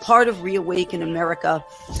to be a part of Reawaken America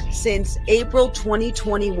since April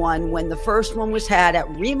 2021, when the first one was had at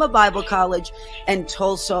Rhema Bible College in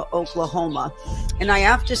Tulsa, Oklahoma. And I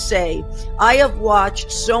have to say, I have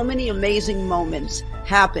watched so many amazing moments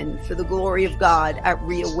happen for the glory of God at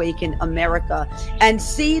Reawaken America, and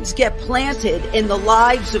seeds get planted in the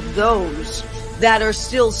lives of those that are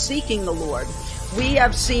still seeking the Lord. We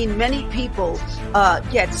have seen many people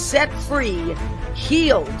get set free,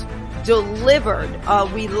 healed, delivered.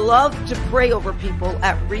 We love to pray over people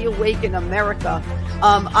at Reawaken America.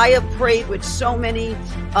 I have prayed with so many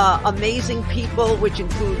amazing people, which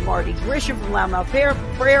include Marty Grisham from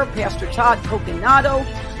Loudmouth Prayer, Pastor Todd Coconato,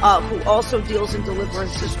 who also deals in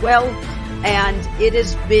deliverance as well. And it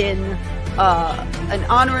has been an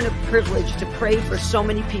honor and a privilege to pray for so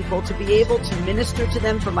many people, to be able to minister to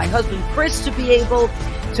them, for my husband Chris to be able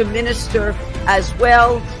to minister as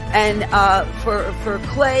well, and for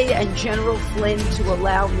Clay and General Flynn to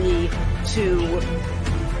allow me to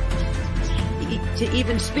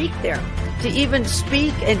even speak there, to even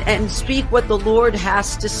speak and speak what the Lord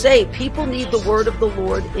has to say. People need the word of the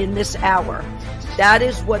Lord in this hour. That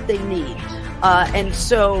is what they need. And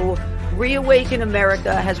so Reawaken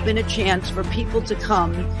America has been a chance for people to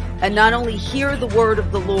come and not only hear the word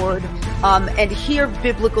of the Lord and hear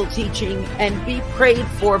biblical teaching and be prayed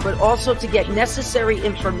for, but also to get necessary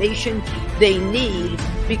information they need,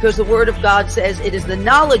 because the word of God says it is the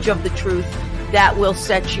knowledge of the truth that will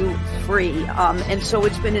set you free. And so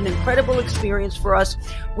it's been an incredible experience for us.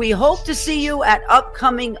 We hope to see you at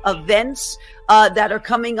upcoming events that are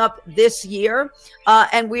coming up this year.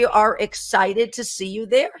 And we are excited to see you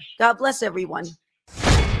there. God bless everyone.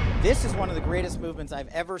 This is one of the greatest movements I've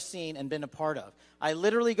ever seen and been a part of. I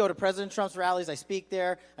literally go to President Trump's rallies. I speak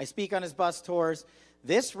there. I speak on his bus tours.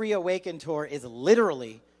 This Reawaken tour is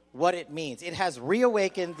literally what it means. It has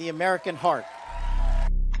reawakened the American heart.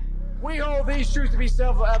 We hold these truths to be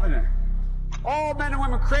self-evident. All men and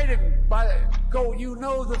women created by go. You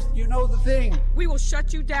know the thing. We will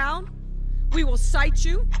shut you down. We will cite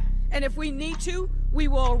you, and if we need to, we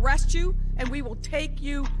will arrest you, and we will take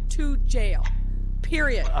you to jail.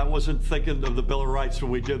 Period. I wasn't thinking of the Bill of Rights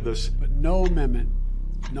when we did this. But no amendment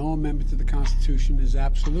to the Constitution is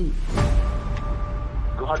absolute.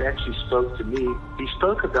 God actually spoke to me. He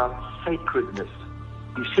spoke about sacredness.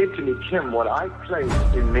 He said to me, Tim, what I place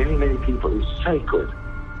in many, many people is sacred.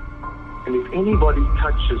 And if anybody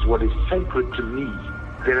touches what is sacred to me,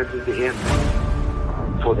 then it is the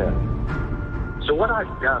end for them. So what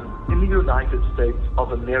I've done in the United States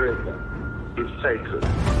of America is sacred.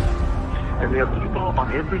 And there are people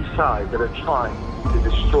on every side that are trying to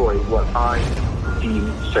destroy what I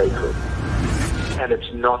deem sacred. And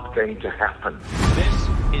it's not going to happen.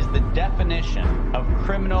 This is the definition of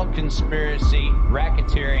criminal conspiracy,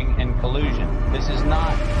 racketeering, and collusion. This is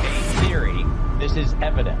not a theory. This is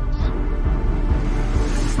evidence.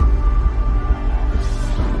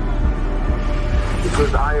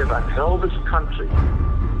 Because I have upheld this country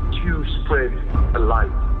to spread a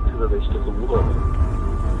light to the rest of the world.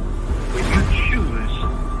 When you choose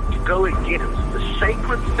to go against the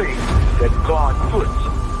sacred thing that God puts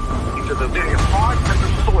into the very heart and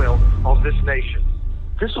the soil of this nation,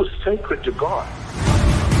 this was sacred to God.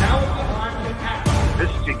 Now is the time to act.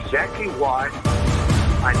 This is exactly why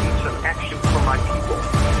I need some action from my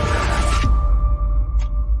people.